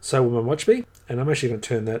mode, so will my watch be. And I'm actually going to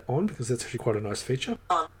turn that on because that's actually quite a nice feature.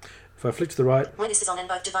 on, If I flick to the right, when this is on and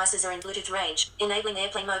both devices are in Bluetooth range, enabling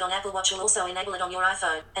airplane mode on Apple Watch will also enable it on your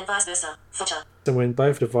iPhone, and vice versa, footer, so when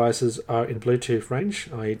both devices are in Bluetooth range,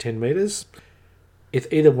 i.e. 10 meters,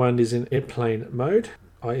 if either one is in airplane mode,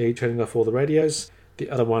 i.e. turning off all the radios, the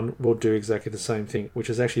other one will do exactly the same thing, which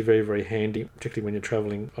is actually very, very handy, particularly when you're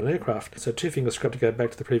traveling on an aircraft. So 2-finger scrub to go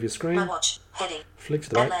back to the previous screen. My watch. Heading. Flick to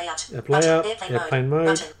the right. App Button. layout. Airplane mode.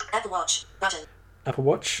 Button. Apple Watch. Button. Apple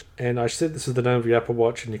Watch. And I said this is the name of your Apple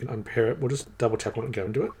Watch, and you can unpair it. We'll just double tap on it and go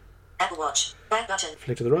and do it. Apple Watch. Back button.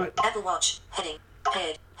 Flick to the right. Apple Watch. Heading.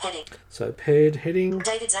 Paired. Heading. So paired heading.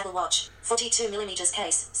 David's Apple Watch. 42mm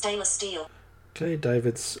case. Stainless steel. Okay,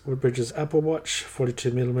 David's Woodbridge's Apple Watch,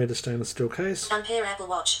 42mm stainless steel case. Unpair Apple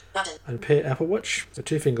Watch. Button. Unpair Apple Watch. So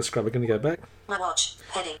 2-finger scrub. We're going to go back. My watch.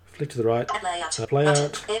 Heading. Flick to the right. App layout. App layout.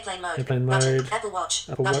 Button. Airplane mode. Airplane Button. mode. Apple Watch.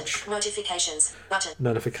 Apple Button. Watch. Notifications. Button.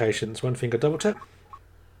 Notifications. 1-finger double tap.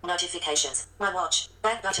 Notifications. My watch.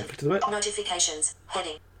 Back button. Flick to the right. Notifications.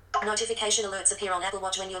 Heading. Notification alerts appear on Apple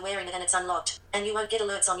Watch when you're wearing it and it's unlocked, and you won't get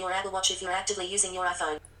alerts on your Apple Watch if you're actively using your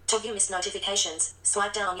iPhone. To view missed notifications,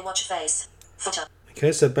 swipe down on your watch face. Footer.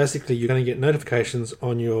 Okay, so basically you're going to get notifications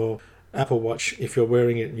on your Apple Watch if you're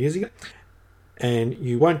wearing it and using it, and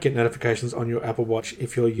you won't get notifications on your Apple Watch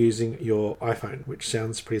if you're using your iPhone, which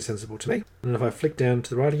sounds pretty sensible to me. And if I flick down to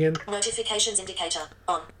the right again, Notifications indicator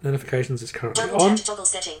on. notifications is currently Double on. tap to toggle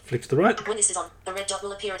setting. Flick to the right. When this is on, a red dot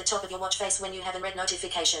will appear at the top of your watch face when you haven't read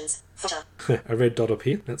notifications. Footer. A red dot up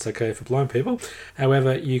here. That's okay for blind people.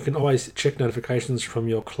 However, you can always check notifications from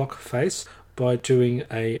your clock face by doing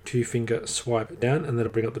a 2-finger swipe down, and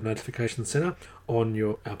that'll bring up the notification center on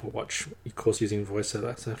your Apple Watch, of course using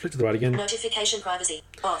VoiceOver. So flick to the right again. Notification privacy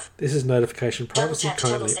off. This is notification privacy Double tap to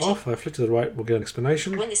toggle currently setting. off. I flick to the right, we'll get an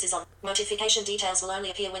explanation. When this is on, notification details will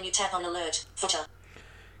only appear when you tap on alert. Footer.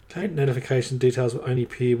 Okay, notification details will only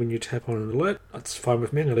appear when you tap on an alert. That's fine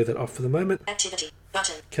with me. I'm going to leave that off for the moment. Activity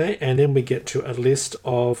button. Okay, and then we get to a list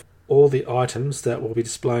of all the items that will be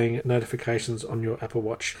displaying notifications on your Apple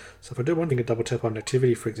Watch. So if I do 1-finger double tap on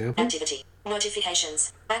activity, for example. Activity.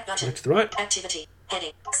 Notifications. Back button. Flick to the right. Activity.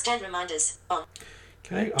 Heading. Stand reminders on.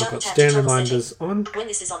 Okay, I've Double got tap stand to toggle reminders on. When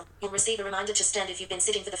this is on, you'll receive a reminder to stand if you've been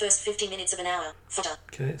sitting for the first 50 minutes of an hour. Footer.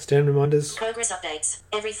 Okay, stand reminders. Progress updates.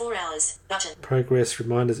 Every 4 hours. Button. Progress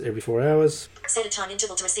reminders every 4 hours. Set a time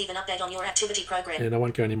interval to receive an update on your activity program. And I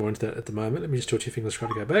won't go any more into that at the moment. Let me just do a 2-finger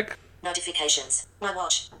scroll to go back. Notifications. My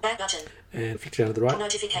watch. Back button. And flick down to the right.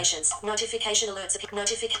 Notifications. Notification alerts.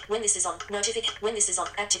 When this is on. When this is on.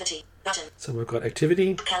 Activity. Button. So we've got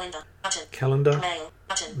activity. Calendar. Button. Calendar. Mail.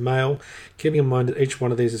 Button. Mail. Keeping in mind that each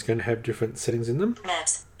one of these is going to have different settings in them.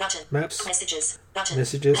 Maps. Button. Maps. Messages. Button.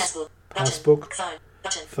 Messages. Passbook. Passbook. Phone.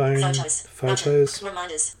 Button. Phone. Photos. Photos.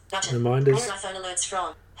 Reminders. Button. Reminders. Mirror iPhone alerts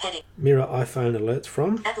from. Heading. Mirror iPhone alerts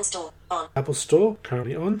from. Apple Store. On. Apple Store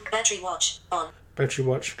currently on. Battery watch. On. Battery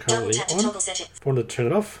watch Double currently tap to on. toggle setting. If I wanted to turn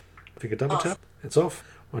it off, finger double Off. tap. It's off.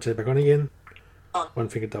 I want to turn it back on again. On.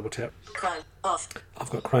 1-finger double tap. Chrome. Off. I've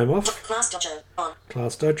got Chrome off. Class Dojo. On.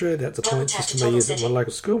 Class Dojo, that's a Double point tap to system I toggle use at my setting.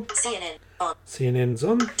 local school. CNN. On. CNN's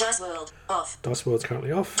on. Dice World. Off. Dice World's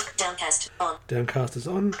currently off. Downcast. On. Downcast is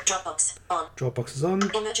on. Dropbox. On. Dropbox is on.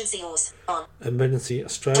 Emergency Oars. On. Emergency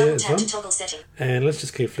Australia Double is tap on. to toggle setting. And let's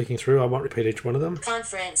just keep flicking through. I won't repeat each one of them. Find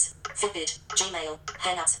Friends. Fitbit. Gmail.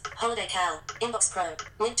 Hangouts. Holiday Cal. Inbox Pro.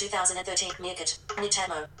 Link 2013. Meerkat.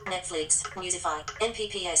 Nitamo. Netflix. Musify.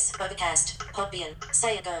 NPPS. Overcast. Podbean.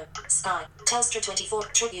 Say a Go. Sky. Telstra 24.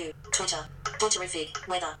 Tribute. Twitter. Twitterific.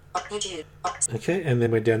 Weather. YouTube. Okay, and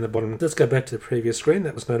then we're down the bottom. Let's go back to the previous screen.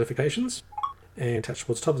 That was notifications. And touch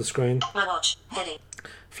towards the top of the screen. My watch. Heading.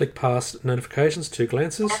 Flick past notifications, 2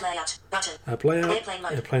 glances. App layout. Button. App layout. Airplane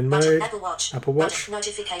mode. Airplane Button. mode. Apple Watch. Apple Watch. Button.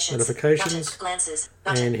 Notifications. Notifications. Button. Glances.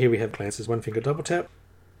 Button. And here we have glances. 1-finger double tap.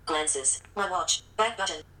 Glances. My watch. Back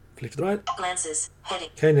button. Flick to the right. Glances. Heading.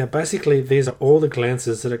 Okay, now basically these are all the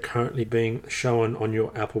glances that are currently being shown on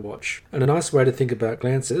your Apple Watch. And a nice way to think about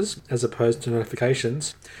glances, as opposed to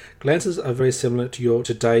notifications, glances are very similar to your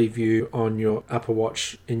today view on your Apple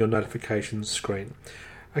Watch in your notifications screen.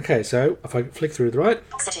 Okay, so if I flick through the right,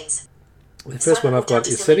 Settings. the first one I've got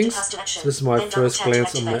is settings. So this is my first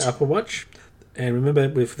glance on my Apple Watch. And remember,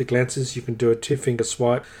 with the glances, you can do a 2-finger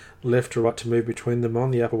swipe left or right to move between them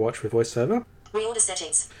on the Apple Watch with VoiceOver. Reorder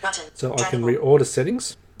settings. Button. So I Drag can and hold. reorder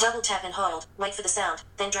settings. Double tap and hold. Wait for the sound.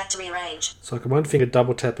 Then drag to rearrange. So I can 1-finger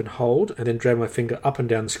double tap and hold, and then drag my finger up and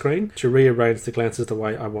down the screen to rearrange the glances the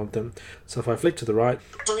way I want them. So if I flick to the right,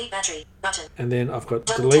 Delete battery. Button. and then I've got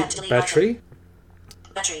Double delete tap to delete battery.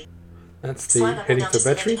 Battery. That's Swipe the up or heading down for to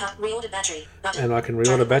select battery. Reorder battery. Button. And I can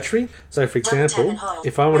reorder battery. So for Double tap example, and hold.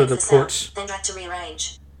 if I wanted Wait to for the put sound. Then drag to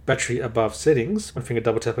rearrange. battery above settings, 1-finger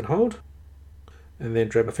double tap and hold, and then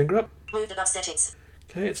drag my finger up. Moved above settings.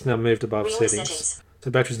 Okay, it's now moved above Reorder settings. settings.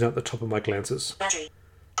 So battery's now at the top of my glances. Battery.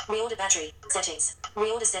 Reorder battery. Settings.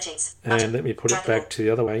 Reorder settings. And let me put it back to the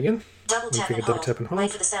other way again. Double One tap finger and double hold. tap and hold.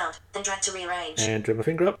 Wait for the sound. Then drag to rearrange. And drag my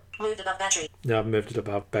finger up. Moved above battery. Now I've moved it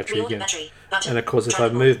above battery Reorder again. battery. Button. And of course, if I Drag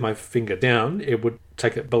and move my finger down, it would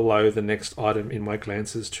take it below the next item in my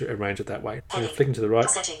glances to arrange it that way. So flicking to the right.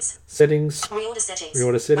 Settings. Settings. Reorder settings.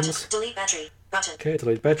 Reorder settings. Button. Delete battery. Button. Okay,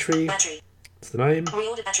 delete battery. Battery. That's the name.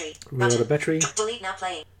 Reorder battery. Reorder battery. Delete now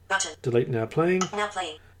playing. Button. Delete now playing. Now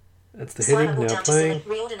playing. That's the Slide heading. ball Now down to playing. select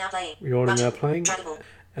Reorder now playing. Reorder Button. now playing. Draggable.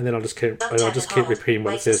 And then I'll just keep Double tap and hold. repeating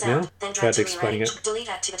what Wait it for the says now. sound. Then Try drag to to explaining rearrange. it. Delete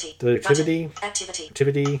activity. Delete Button. activity. Activity.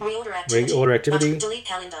 Activity. Reorder activity. Reorder activity. Button. Delete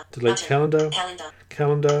calendar. Delete Button. calendar. Calendar.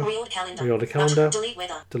 Calendar. Reorder calendar. Reorder Button. calendar. Delete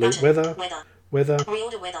weather. Delete Button. weather. Weather. Weather.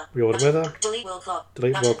 Reorder weather. Reorder Button. weather. Delete world clock.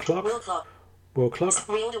 Delete Button. world clock. World clock. World clock.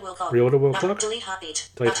 Reorder world clock. Reorder world Button. clock. Delete heartbeat.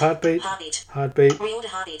 Delete Button. heartbeat. Heartbeat. Heartbeat. Reorder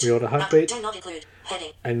heartbeat. Reorder Button. heartbeat. Do not include.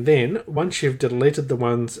 Heading. And then, once you've deleted the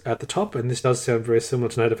ones at the top, and this does sound very similar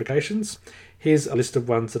to notifications, here's a list of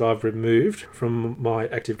ones that I've removed from my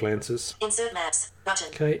active glances. Insert maps. Button.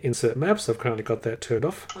 Okay, insert maps. I've currently got that turned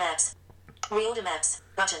off. Maps. Reorder maps.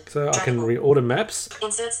 Button. So I can Draggable. reorder maps,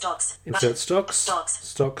 Insert stocks. insert Button. stocks, Stocks.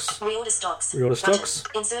 stocks, Reorder stocks. Reorder Button. stocks.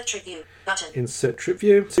 Insert trip view. Button. insert trip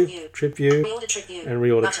view, trip view, Reorder trip view. and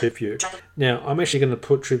reorder Button. trip view. Draggable. Now, I'm actually going to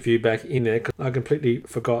put trip view back in there because I completely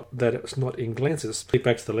forgot that it's not in glances. Click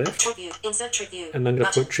back to the left, Trip view. Insert trip view. and I'm going to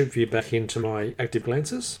Button. put trip view back into my active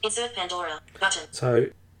glances. Insert Pandora. Button. So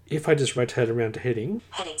if I just rotate around to heading,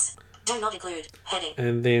 Headings. Do not include. Heading.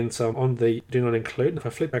 and then so I'm on the do not include, and if I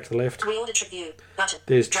flick back to the left, Reorder trip view. Button.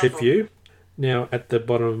 there's trip Draggable. view. Now at the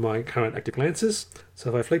bottom of my current active glances. So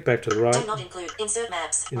if I flick back to the Do right, not include. Insert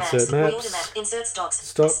maps. Insert maps. Reorder map. Insert stocks.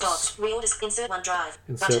 Stocks. Reorder. Insert OneDrive.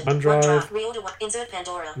 Insert Button. OneDrive. Reorder one. Insert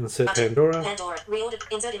Pandora. Insert Button. Pandora. Pandora.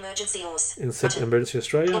 Reorder. Insert emergency ORS. insert Button. Emergency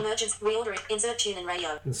Australia, Emergency. Reorder. Insert tune in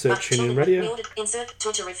radio. Insert Button. tune in radio. Reorder. Insert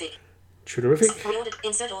Twitterific. Twitterific, Reorder.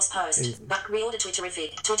 Insert ORS post. But reorder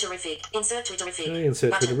Twitterific. Twitterific. Insert Twitterific. Okay,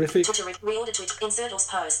 insert Button. Twitterific. Reorder Twit. Insert ORS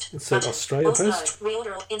post. Insert Button. Australia ORS post. code.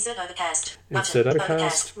 Reorder. Insert Overcast. Insert Button.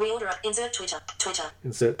 Overcast. Reorder. Insert Twitter. Twitter.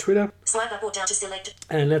 insert Twitter, Swipe up or down to select.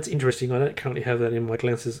 and that's interesting. I don't currently have that in my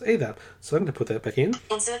glances either, so I'm going to put that back in.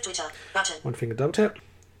 Insert Twitter. Button. One finger double tap.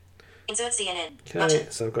 Insert CNN. Okay,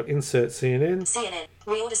 Button. so I've got insert CNN, CNN.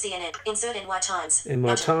 Reorder CNN. Insert NY Times. NY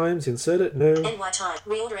Button. Times, insert it, no, NY Time.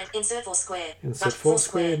 Reorder and insert Foursquare. Insert Button.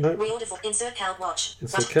 Foursquare, nope. Reorder for insert CalWatch.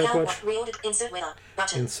 Insert Button. CalWatch. Reorder. Insert weather.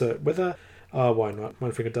 Button. insert weather. Oh, why not?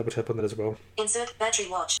 One finger double tap on that as well. Insert battery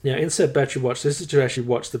watch. Now, insert battery watch. This is to actually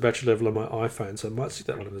watch the battery level on my iPhone, so I might stick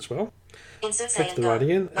that one in as well. Insert say Flick and to the go. right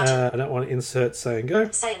again. Button. I don't want to insert say and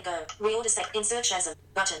go. Say and go. Reorder say. Insert Shazam.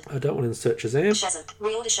 Button. I don't want to insert Shazam. Shazam.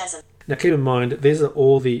 Reorder Shazam. Now keep in mind, these are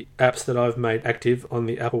all the apps that I've made active on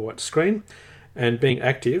the Apple Watch screen. And being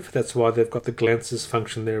active, that's why they've got the glances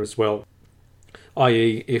function there as well.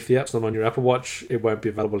 I.e., if the app's not on your Apple Watch, it won't be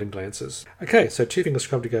available in glances. Okay, so two finger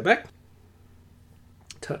scrub to go back.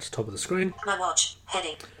 Touch top of the screen. My watch.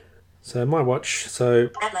 Heading. So my watch, so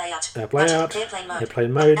App layout. app layout, Airplane mode.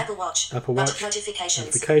 airplane mode, Apple Watch. Apple Button. Watch, Notifications.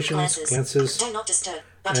 notifications, glances, Do not disturb.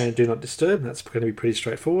 Button. and do not disturb. That's going to be pretty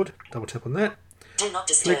straightforward. Double tap on that. Do not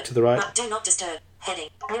disturb. Flick to the right. Do not disturb. Heading.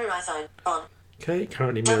 Mirror iPhone. On. Okay,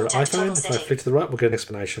 currently mirror Double tap iPhone. toggle If I setting. flick to the right, we'll get an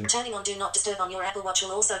explanation. Turning on Do Not Disturb on your Apple Watch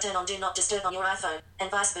will also turn on Do Not Disturb on your iPhone, and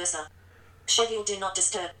vice versa. Schedule Do Not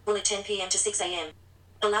Disturb, bullet 10 p.m. to 6 a.m.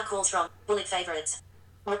 Allow calls from, bullet favorites.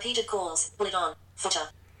 Repeated calls, bullet on, footer.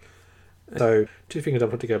 So two finger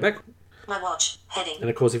double tap to go back. My watch, heading. And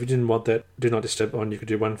of course, if you didn't want that do not disturb on, you could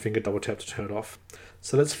do one finger double tap to turn it off.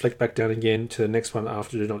 So let's flick back down again to the next one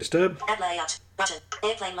after do not disturb. App layout, button,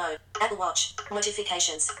 airplane mode, Apple Watch,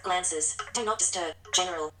 notifications, glances, do not disturb,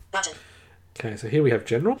 general, button, Okay, so here we have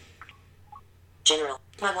general. general,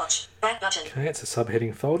 my watch, back button, Okay, it's a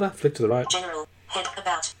subheading folder. Flick to the right. general, head,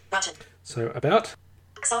 about, button, So about,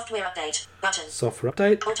 software update, button, software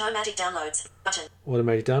update, automatic downloads, button,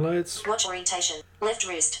 automatic downloads, watch orientation, left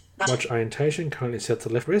wrist, button, watch orientation, currently set to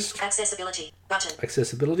left wrist, accessibility, button,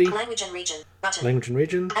 accessibility, language and region, button, language and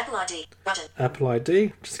region, Apple ID, button, Apple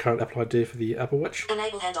ID, which is the current Apple ID for the Apple Watch,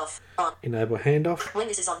 enable handoff, on. enable handoff, When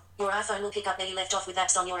this is on, your iPhone will pick up where you left off with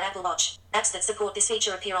apps on your Apple Watch. Apps that support this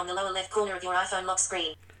feature appear on the lower left corner of your iPhone lock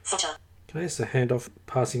screen. Footer. okay, so handoff,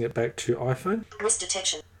 passing it back to iPhone, Wrist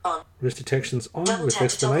detection, on. wrist detection's on Double with tap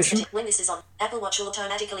to toggle explanation, setting. When this is on, Apple Watch will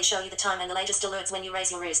automatically show you the time and the latest alerts when you raise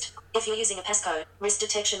your wrist. If you're using a passcode, wrist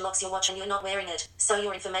detection locks your watch and you're not wearing it, so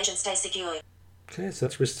your information stays secure. okay, so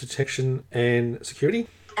that's wrist detection and security,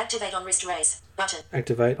 Activate on wrist raise, button.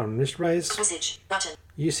 activate on wrist raise, Usage, button.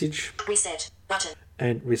 usage, Reset, button.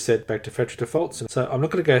 and reset back to factory defaults. So I'm not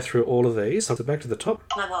going to go through all of these, so back to the top,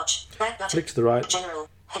 My watch, back button. flick to the right, General,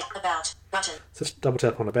 About. Button. So just double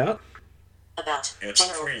tap on About. About. It's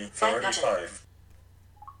General. Back button. 3:35.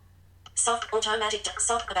 Soft automatic.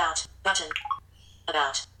 Soft about. Button.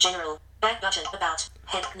 About. General. Back button. About.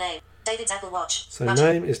 Head. Name. David's Apple Watch. So button.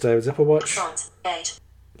 name is David's Apple Watch. Songs. 8.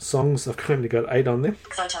 Songs, I've currently got 8 on there.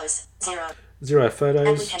 Photos. 0. 0 photos.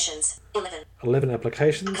 Applications. 11. 11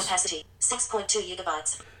 applications. Capacity. 6.2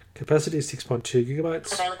 gigabytes. Capacity 6.2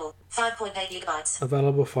 gigabytes. Available. 5.8 gigabytes.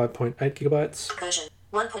 Available 5.8 gigabytes. Version.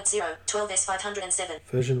 1.0. 12S507.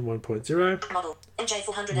 Version 1.0. Model.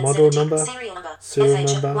 NJ470. Model number. Serial number. Serial FH.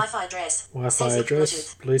 number. Wi-Fi address. Wi-Fi Seed.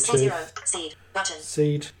 address. Bluetooth. Bluetooth. C0. Seed. Button.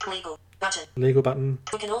 Seed. Legal. Button. Legal button.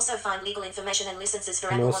 You can also find legal information and licenses for You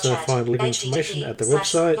can Apple also Watch at find legal information at the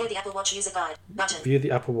website. View the Apple Watch user guide. Button. View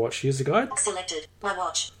the Apple Watch user guide. Selected. My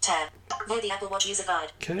watch. Tab. View the Apple Watch user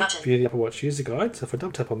guide. Okay, Button. view the Apple Watch user guide. So if I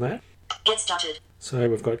double tap on that, Get started. so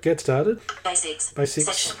we've got Get Started, Basics. Basics.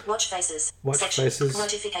 Section. Watch faces. Watch Section. faces.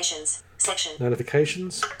 Notifications. Section.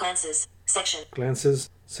 Notifications, Glances. Section. Glances,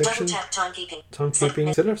 section, Double tap timekeeping. Timekeeping,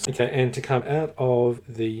 etc. Okay, and to come out of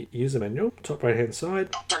the user manual, top right hand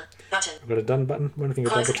side, Done. Button. I've got a Done button, one finger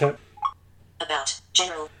double tap. About.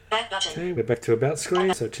 General. Back button. Okay, we're back to About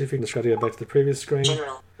screen, so two fingers try to go back to the previous screen.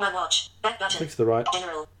 General. My watch. Back button. Click to the right.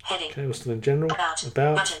 General. Heading. Okay, we're still in General. About.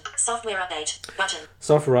 Button. Software update. Button.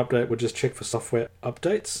 Software update will just check for software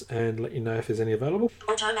updates and let you know if there's any available.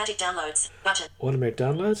 Automatic downloads. Button. Automatic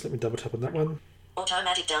downloads, let me double tap on that one.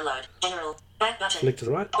 Automatic download. General. Back button. Flick to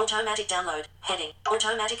the right. Automatic download. Heading.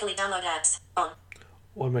 Automatically download apps. On.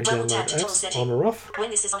 Automatic Double download tap to total apps, setting. on or off. When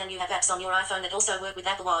this is on and you have apps on your iPhone that also work with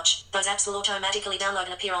Apple Watch, those apps will automatically download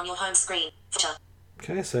and appear on your home screen. Footer.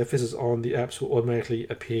 Okay, so if this is on, the apps will automatically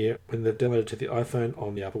appear when they're downloaded to the iPhone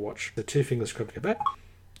on the Apple Watch. The two fingers scrub to go back.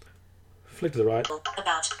 Flick to the right.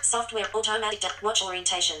 About. Software. Automatic. Watch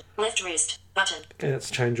orientation. Left wrist. Button. Okay, let's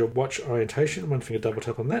change your watch orientation. One finger double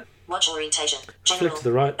tap on that. Watch orientation. General. Flick to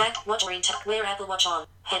the right. Back. Watch orientation. Wear Apple Watch on.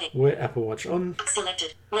 Heading. Wear Apple Watch on.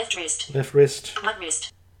 Selected. Left wrist. Left wrist Right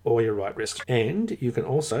wrist. or your right wrist. And you can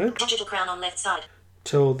also Digital crown on left side.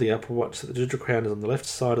 tell the Apple Watch that the digital crown is on the left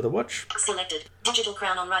side of the watch Selected. Digital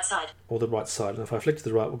crown on right side. or the right side. And if I flick to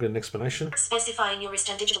the right, we'll get an explanation. Specifying your wrist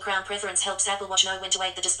and digital crown preference helps Apple Watch know when to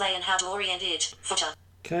weight the display and how to orient it. Footer.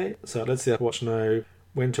 Okay, so it lets the Apple Watch know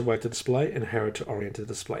when to weight the display and how to orient the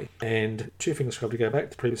display. And two finger scrub to go back to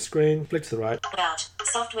the previous screen, flick to the right, About.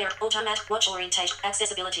 Software. Automatic. Watch orientation.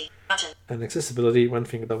 Accessibility. Button. and accessibility, one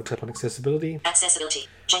finger double tap on accessibility, Accessibility.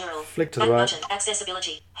 General. flick to the Back right, button.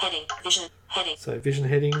 Accessibility. Heading. Vision. Heading. so vision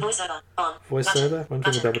heading, Voiceover. On. voiceover, one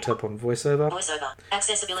finger Button. double tap on voiceover, Voiceover.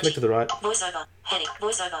 Accessibility. flick to the right. Voiceover. Heading.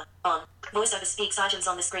 Voiceover. On. Voiceover speaks items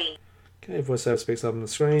on the screen. Okay, voiceover speaks up on the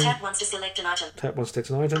screen, Tap once to select an item. tap once to select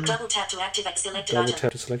an item, Double tap to activate selected double item.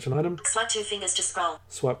 tap to select an item, Swipe two fingers to scroll.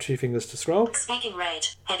 swipe two fingers to scroll, Speaking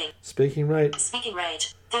rate. Heading. speaking rate, Speaking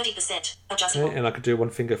rate. 30%. Adjustable. okay, and I could do one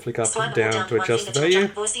finger flick up Swipe and down to one adjust the finger to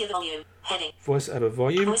value, adjust voiceover volume. Heading. voiceover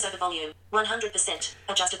volume, Voiceover volume. 100%.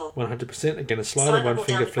 Adjustable. 100%, again a slider, Swipe one up or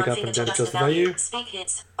finger down with flick one up finger and to down to adjust adjust the value, Speak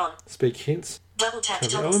hits. On. speak hints, Double tap to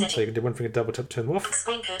turn it toggle on, so setting. you can do one finger double tap, turn them off,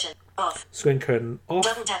 Screen curtain. Off. screen curtain off,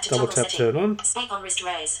 Double tap to double toggle tap setting. turn on, Speak on wrist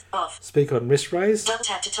raise. Off. speak on wrist raise, Double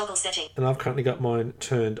tap to toggle setting. and I've currently got mine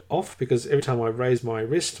turned off because every time I raise my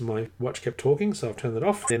wrist, my watch kept talking, so I've turned that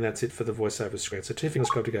off. Then that's it for the voiceover screen. So two fingers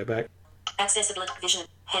scrub to go back. Accessibility. Vision.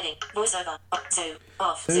 Heading. Voiceover. Zoom.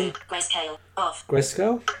 Off. Zoom. Zoom. Grayscale. Off.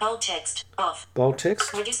 Grayscale, Bold text. Off. bold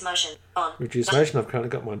text, Reduce motion. On. reduce Button. motion, I've currently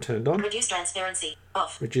got mine turned on. Reduce transparency.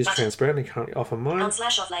 Off. Reduce Button. transparently, currently off on mine.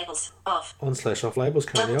 On/off labels. Off. On/off labels,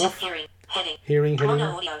 currently Double tap off. hearing. Heading. Hearing, heading,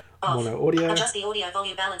 Mono audio. Off. mono audio, Adjust the audio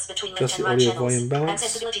volume balance between left adjust and the right audio channels. volume balance,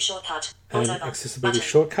 Accessibility shortcut. and Voiceover. accessibility Button.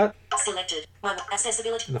 shortcut. Selected.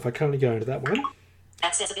 Accessibility. And if I currently go into that one,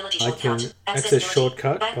 Accessibility I shortcut. can access Accessibility.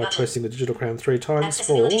 shortcut Back by button. pressing the digital crown 3 times for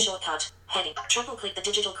Accessibility shortcut. Heading. Triple click the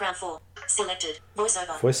digital crown 4. Selected.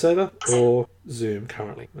 Voiceover. voiceover or Zoom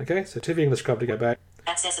currently. Okay, so two fingers scrub to go back,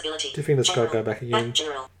 Accessibility. two fingers scrub General. go back again. Back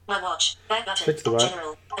general. My watch. Back button. Click to the right.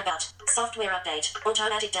 General. About. Software update.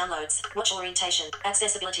 Automatic downloads. Watch orientation.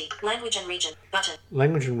 Accessibility. Language and region. Button.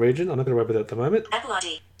 Language and region, I'm not going to worry about that at the moment. Apple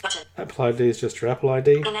ID. Button. Apple ID is just your Apple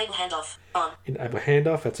ID. Enable handoff. On. Enable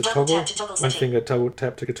handoff, that's a Double toggle. tap to toggle One setting. finger double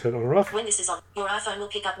tap to turn on or off. When this is on, your iPhone will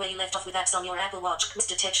pick up where you left off with apps on your Apple Watch. Wrist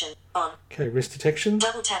detection. On. Okay, wrist detection,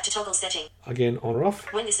 Double tap to toggle setting. again on or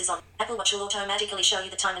off. When this is on, Apple Watch will automatically show you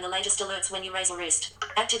the time and the latest alerts when you raise a wrist.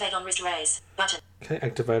 Activate on wrist raise. Button. Okay,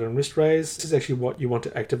 activate on wrist raise. This is actually what you want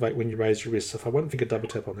to activate when you raise your wrist. So if I one finger double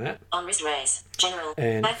tap on that, On wrist raise. General.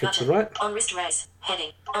 And Back flick to button. the right. On wrist raise.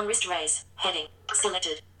 Heading. On wrist raise. Heading.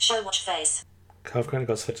 Selected. Show watch face. I've currently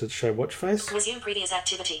got selected to show watch face. Resume previous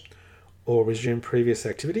activity. or resume previous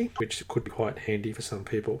activity, which could be quite handy for some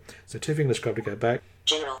people. So 2 finger scrub to go back.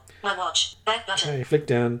 General. My watch. Back button. Okay, flick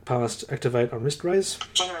down past activate on wrist raise.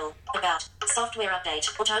 General. About. Software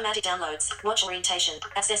update. Automatic downloads. Watch orientation.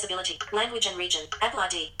 Accessibility. Language and region. Apple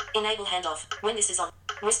ID. Enable handoff. When this is on.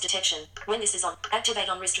 Wrist detection. When this is on. Activate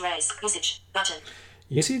on wrist raise. Usage. Button.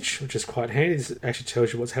 Usage, which is quite handy. This actually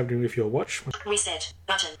tells you what's happening with your watch. Reset.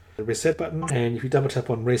 Button. The reset button, and if you double tap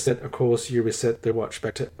on reset, of course, you reset the watch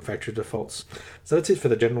back to factory defaults. So that's it for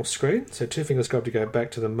the general screen. So 2 finger scrub to go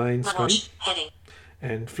back to the main My screen. watch. Heading.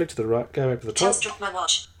 And flick to the right, go back to the top. Telstra. My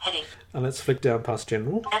watch. Heading. And let's flick down past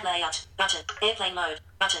general. App layout. Button. Airplane mode.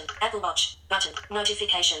 Button. Apple Watch. Button.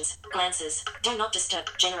 Notifications. Glances. Do not disturb.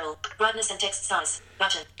 General. Brightness and text size.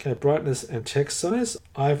 Button. Okay, brightness and text size.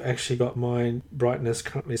 I've actually got my brightness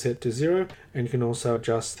currently set to 0, and you can also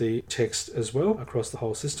adjust the text as well across the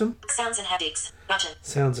whole system. Sounds and haptics. Button.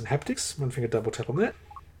 Sounds and haptics. 1 finger double tap on that.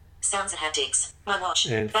 Sounds and haptics. My watch.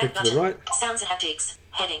 And Back flick to the button. right. Sounds and haptics.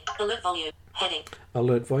 Heading. Alert volume. Heading.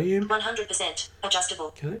 Alert volume. 100%. Adjustable.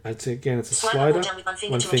 Okay, it's a Swipe slider. up or down with 1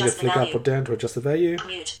 finger 1 to finger adjust the flick up value. or down to adjust the value.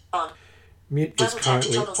 Mute. On. Mute is Double tap to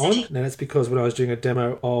currently toggle on. setting. Now that's because when I was doing a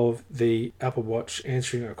demo of the Apple Watch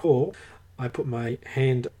answering a call, I put my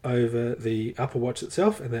hand over the Apple Watch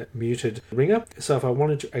itself and that muted ringer. So if I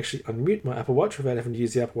wanted to actually unmute my Apple Watch without having to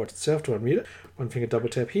use the Apple Watch itself to unmute it, 1 finger double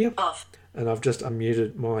tap here. Off. And I've just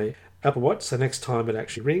unmuted my Apple Watch, so next time it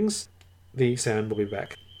actually rings, the sound will be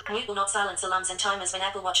back. Mute will not silence alarms and timers when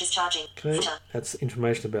Apple Watch is charging. Okay, Footer. that's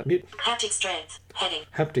information about mute. Haptic strength. Heading.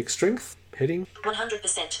 Haptic strength, heading. 100%.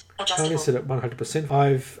 Currently Adjustable. set at 100%.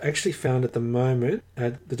 I've actually found at the moment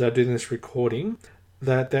that I'm doing this recording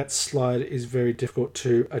that slide is very difficult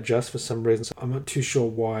to adjust for some reason. So I'm not too sure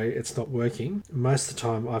why it's not working. Most of the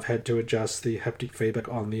time I've had to adjust the haptic feedback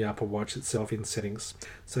on the Apple Watch itself in settings.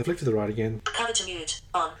 So flick to the right again. Cover to mute.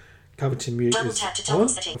 On. Cover to mute Double is tap to toggle on.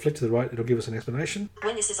 setting. Flick to the right, it'll give us an explanation.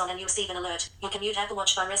 When this is on and you receive an alert, you can mute Apple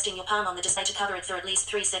Watch by resting your palm on the display to cover it for at least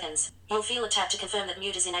 3 seconds. You'll feel a tap to confirm that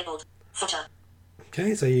mute is enabled. Footer.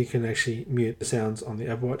 Okay, so you can actually mute the sounds on the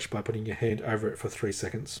Apple Watch by putting your hand over it for 3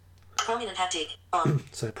 seconds. Prominent haptic. On.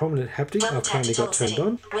 So prominent haptic, Double I've tap currently to got toggle turned setting.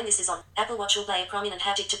 on. When this is on, Apple Watch will play a prominent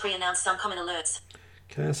haptic to pre-announce some common alerts.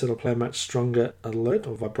 Okay, so it'll play a much stronger alert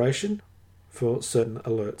or vibration for certain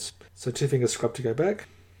alerts. So 2 finger scrub to go back.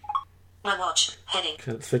 My watch. Heading.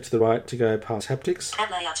 Okay, let's flick to the right to go past haptics.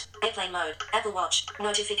 App layout. Airplane mode. Apple Watch.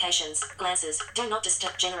 Notifications. Glances. Do not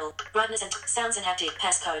disturb. General. Brightness and sounds and haptic.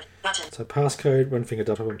 Passcode. Button. So passcode, 1 finger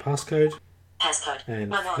double on passcode. Passcode. And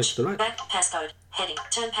My flick watch. to the right. Back. Passcode. Heading.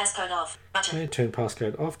 Turn passcode off. Button. Okay, turn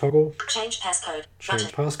passcode off, toggle. Change passcode.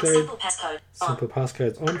 Change Button. passcode. Simple passcode. On. Simple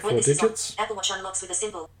passcode's on, When 4 this is on, digits. Apple Watch unlocks with a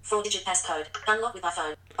simple 4-digit passcode. Unlock with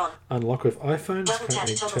iPhone. On. Unlock with iPhone, it's Double tap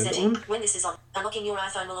currently to toggle turned setting. on. When this is on, unlocking your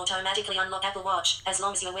iPhone will automatically unlock Apple Watch as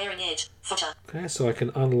long as you're wearing it. Footer. Okay, so I can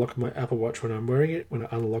unlock my Apple Watch when I'm wearing it. When I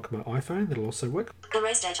unlock my iPhone, that'll also work.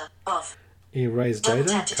 Erase data. Off. Erase Double data,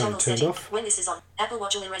 tap to toggle currently turned setting. off. When this is on, Apple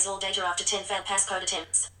Watch will erase all data after 10 failed passcode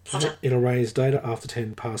attempts. Okay, Footer. it'll erase data after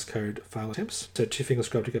 10 passcode fail attempts. So 2 finger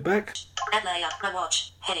scrub to get back. App layout. My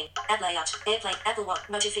watch. Heading. App layout. Airplane. Apple Watch.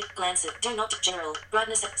 Glances. Do not. General.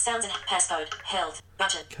 Brightness. Sounds and passcode. Health.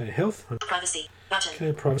 Button. Okay, health. Privacy. Button.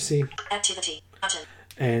 Okay, privacy. Activity. Button.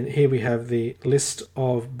 And here we have the list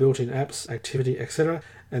of built-in apps, activity, etc.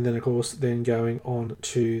 And then, of course, then going on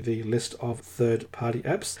to the list of third-party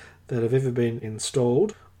apps that have ever been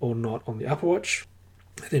installed or not on the Apple Watch.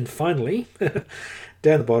 And then finally,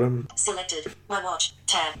 down the bottom, Selected. My watch.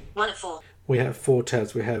 Tab. 1 of 4. we have 4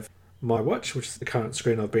 tabs. We have My Watch, which is the current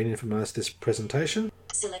screen I've been in for most of this presentation.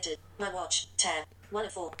 Selected. My watch. Tab. 1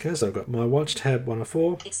 of 4. Okay, so I've got My Watch, tab 1 of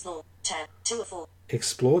 4. Explore. Tab. 2 of 4.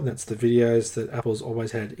 Explored, that's the videos that Apple's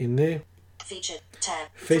always had in there. Featured. Tab.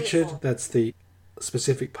 3 of Featured, 4. that's the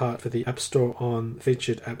specific part for the App Store on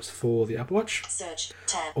featured apps for the Apple Watch. Search.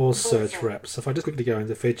 Tab. Or 4 of search 4. for apps. So if I just quickly go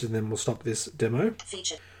into featured, and then we'll stop this demo.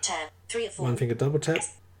 Featured. Tab. 3 of 4. 1 finger double tap.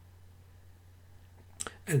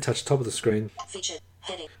 And touch the top of the screen. Featured.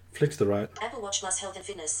 Heading. Flick to the right. Apple Watch Plus Health and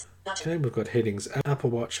Fitness. Button. Okay, we've got headings. Apple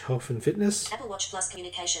Watch Health and Fitness. Apple Watch Plus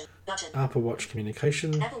Communication. Button. Apple Watch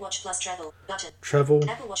Communication. Apple Watch Plus Travel. Button. Travel.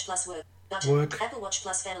 Apple Watch Plus Work. Button. Work. Apple Watch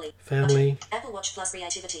Plus Family. Family. Button. Apple Watch Plus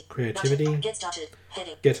Creativity. Creativity. Button. Get started.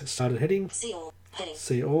 Heading. Get started heading. See all. Heading.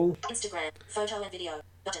 See all. Instagram. Photo and video.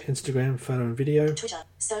 Button. Instagram, photo and video. Twitter.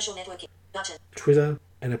 Social networking. Button. Twitter,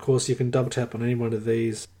 and of course you can double tap on any one of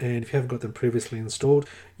these, and if you haven't got them previously installed,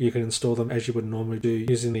 you can install them as you would normally do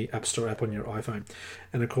using the App Store app on your iPhone.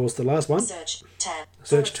 And of course the last one, Search tab.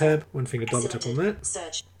 Search tab, one finger double tap on that,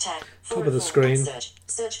 Search tab. top of the screen.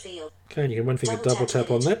 Search field. Okay, and you can one finger double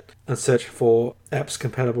tap on that and search for apps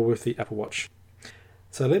compatible with the Apple Watch.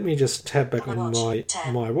 So let me just tab back on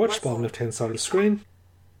my watch, bottom left hand side of the screen.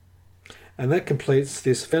 And that completes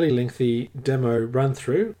this fairly lengthy demo run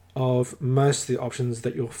through of most of the options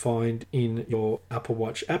that you'll find in your Apple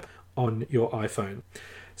Watch app on your iPhone.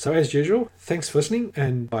 So as usual, thanks for listening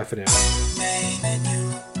and bye for now.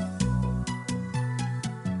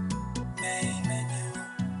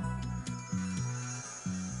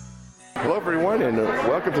 Hello everyone, and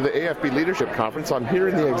welcome to the AFB Leadership Conference. I'm here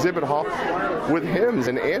in the exhibit hall with HIMSS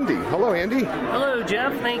and Andy. Hello, Andy. Hello,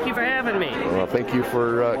 Jeff. Thank you for having me. Well, thank you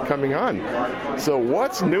for coming on. So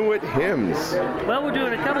what's new at HIMSS? Well, we're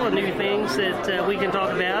doing a couple of new things that we can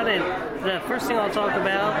talk about, and the first thing I'll talk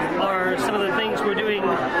about are some of the things we're doing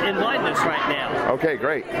in blindness right now. Okay,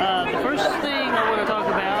 great. The first thing I want to talk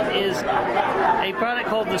about is a product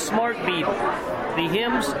called the Smart Beetle. The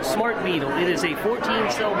HIMSS Smart Beetle. It is a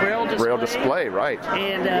 14-cell Braille display. Braille display, right.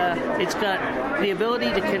 And it's got the ability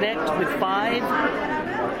to connect with 5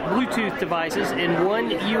 Bluetooth devices and 1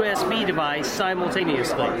 USB device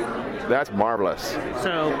simultaneously. That's marvelous.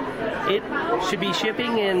 So it should be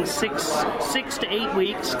shipping in 6 to 8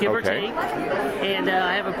 weeks, give or take. And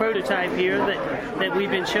I have a prototype here that we've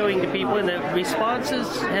been showing to people, and the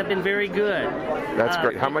responses have been very good. That's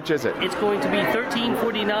great. How much is it? It's going to be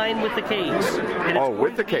 $13.49 with the case. And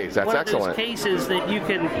with the case. That's excellent. One of those cases that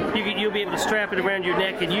you'll be able to strap it around your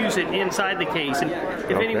neck and use it inside the case. And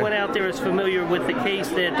if anyone out there is familiar with the case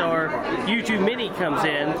that our YouTube Mini comes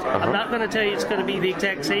in, I'm not going to tell you it's going to be the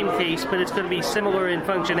exact same case, but it's going to be similar in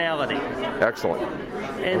functionality. Excellent.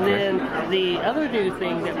 And then the other new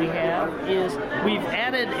thing that we have is we've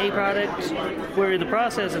added a product, we're in the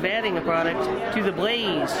process of adding a product to the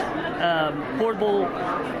Blaze portable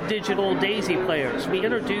digital Daisy players. We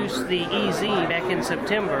introduced the EZ back in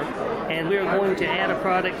September, and we're going to add a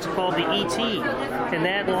product called the ET, and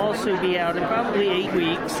that will also be out in probably 8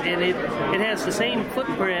 weeks, and it has the same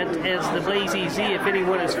footprint as the Blaze EZ, if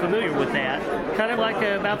anyone is familiar with that, kind of like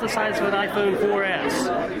about the size of an iPhone 4S.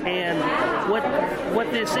 And what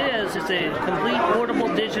this is a complete portable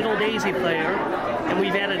digital Daisy player, and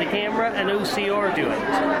we've added a camera and OCR to it.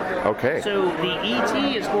 Okay. So the ET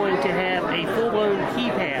is going to have a full-blown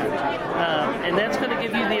keypad, and that's going to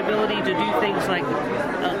give you the ability to do things like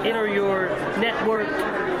enter your network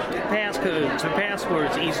passcodes or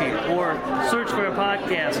passwords easier, or search for a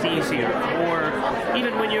podcast easier, or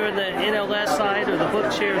even when you're in the NLS side or the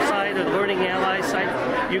Bookshare side or the Learning Ally side,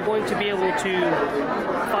 you're going to be able to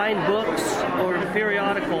find books or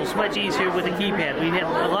periodicals much easier with a keypad. We've had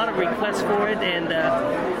a lot of requests for it, and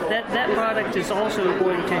that product is also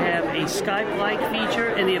going to have a Skype-like feature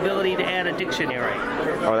and the ability to add a dictionary.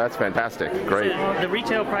 Oh, that's fantastic. Great. So the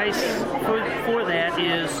retail price for that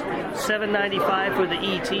is $7.95 for the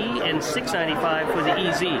ET and $6.95 for the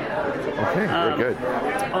EZ. Okay, very good.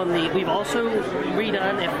 We've also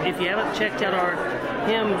redone, if you haven't checked out our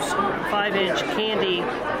HIMSS 5-inch Candy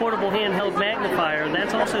portable handheld magnifier,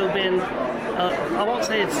 that's also been, I won't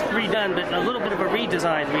say it's redone, but a little bit of a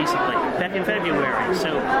redesign recently, back in February.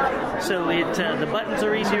 So the buttons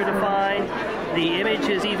are easier to find, the image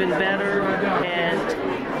is even better, and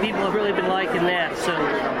people have really been liking that. So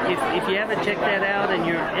if you haven't checked that out and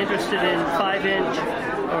you're interested in 5-inch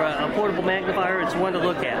or a portable magnifier, it's one to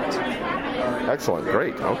look at. Excellent.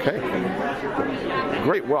 Great. Okay.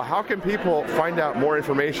 Great. Well, how can people find out more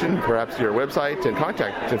information, perhaps your website and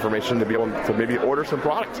contact information, to be able to maybe order some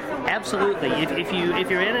products? Absolutely. If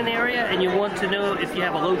you're in an area and you want to know if you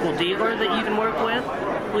have a local dealer that you can work with,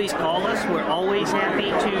 please call us. We're always happy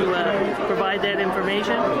to provide that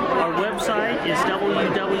information. Our website is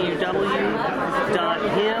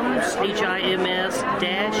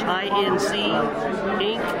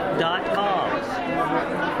www.hims-inc.com.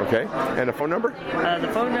 Okay. And a phone number? The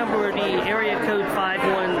phone number would be area code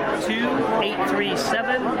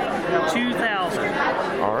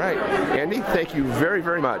 512-837-2000. All right. Andy, thank you very,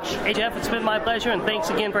 very much. Hey, Jeff, it's been my pleasure, and thanks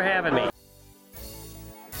again for having me.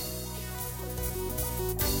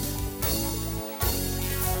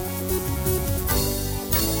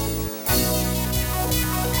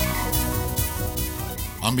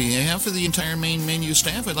 On behalf of the entire Main Menu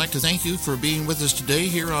staff, I'd like to thank you for being with us today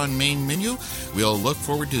here on Main Menu. We'll look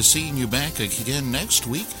forward to seeing you back again next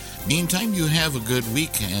week. Meantime, you have a good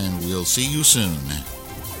week, and we'll see you soon.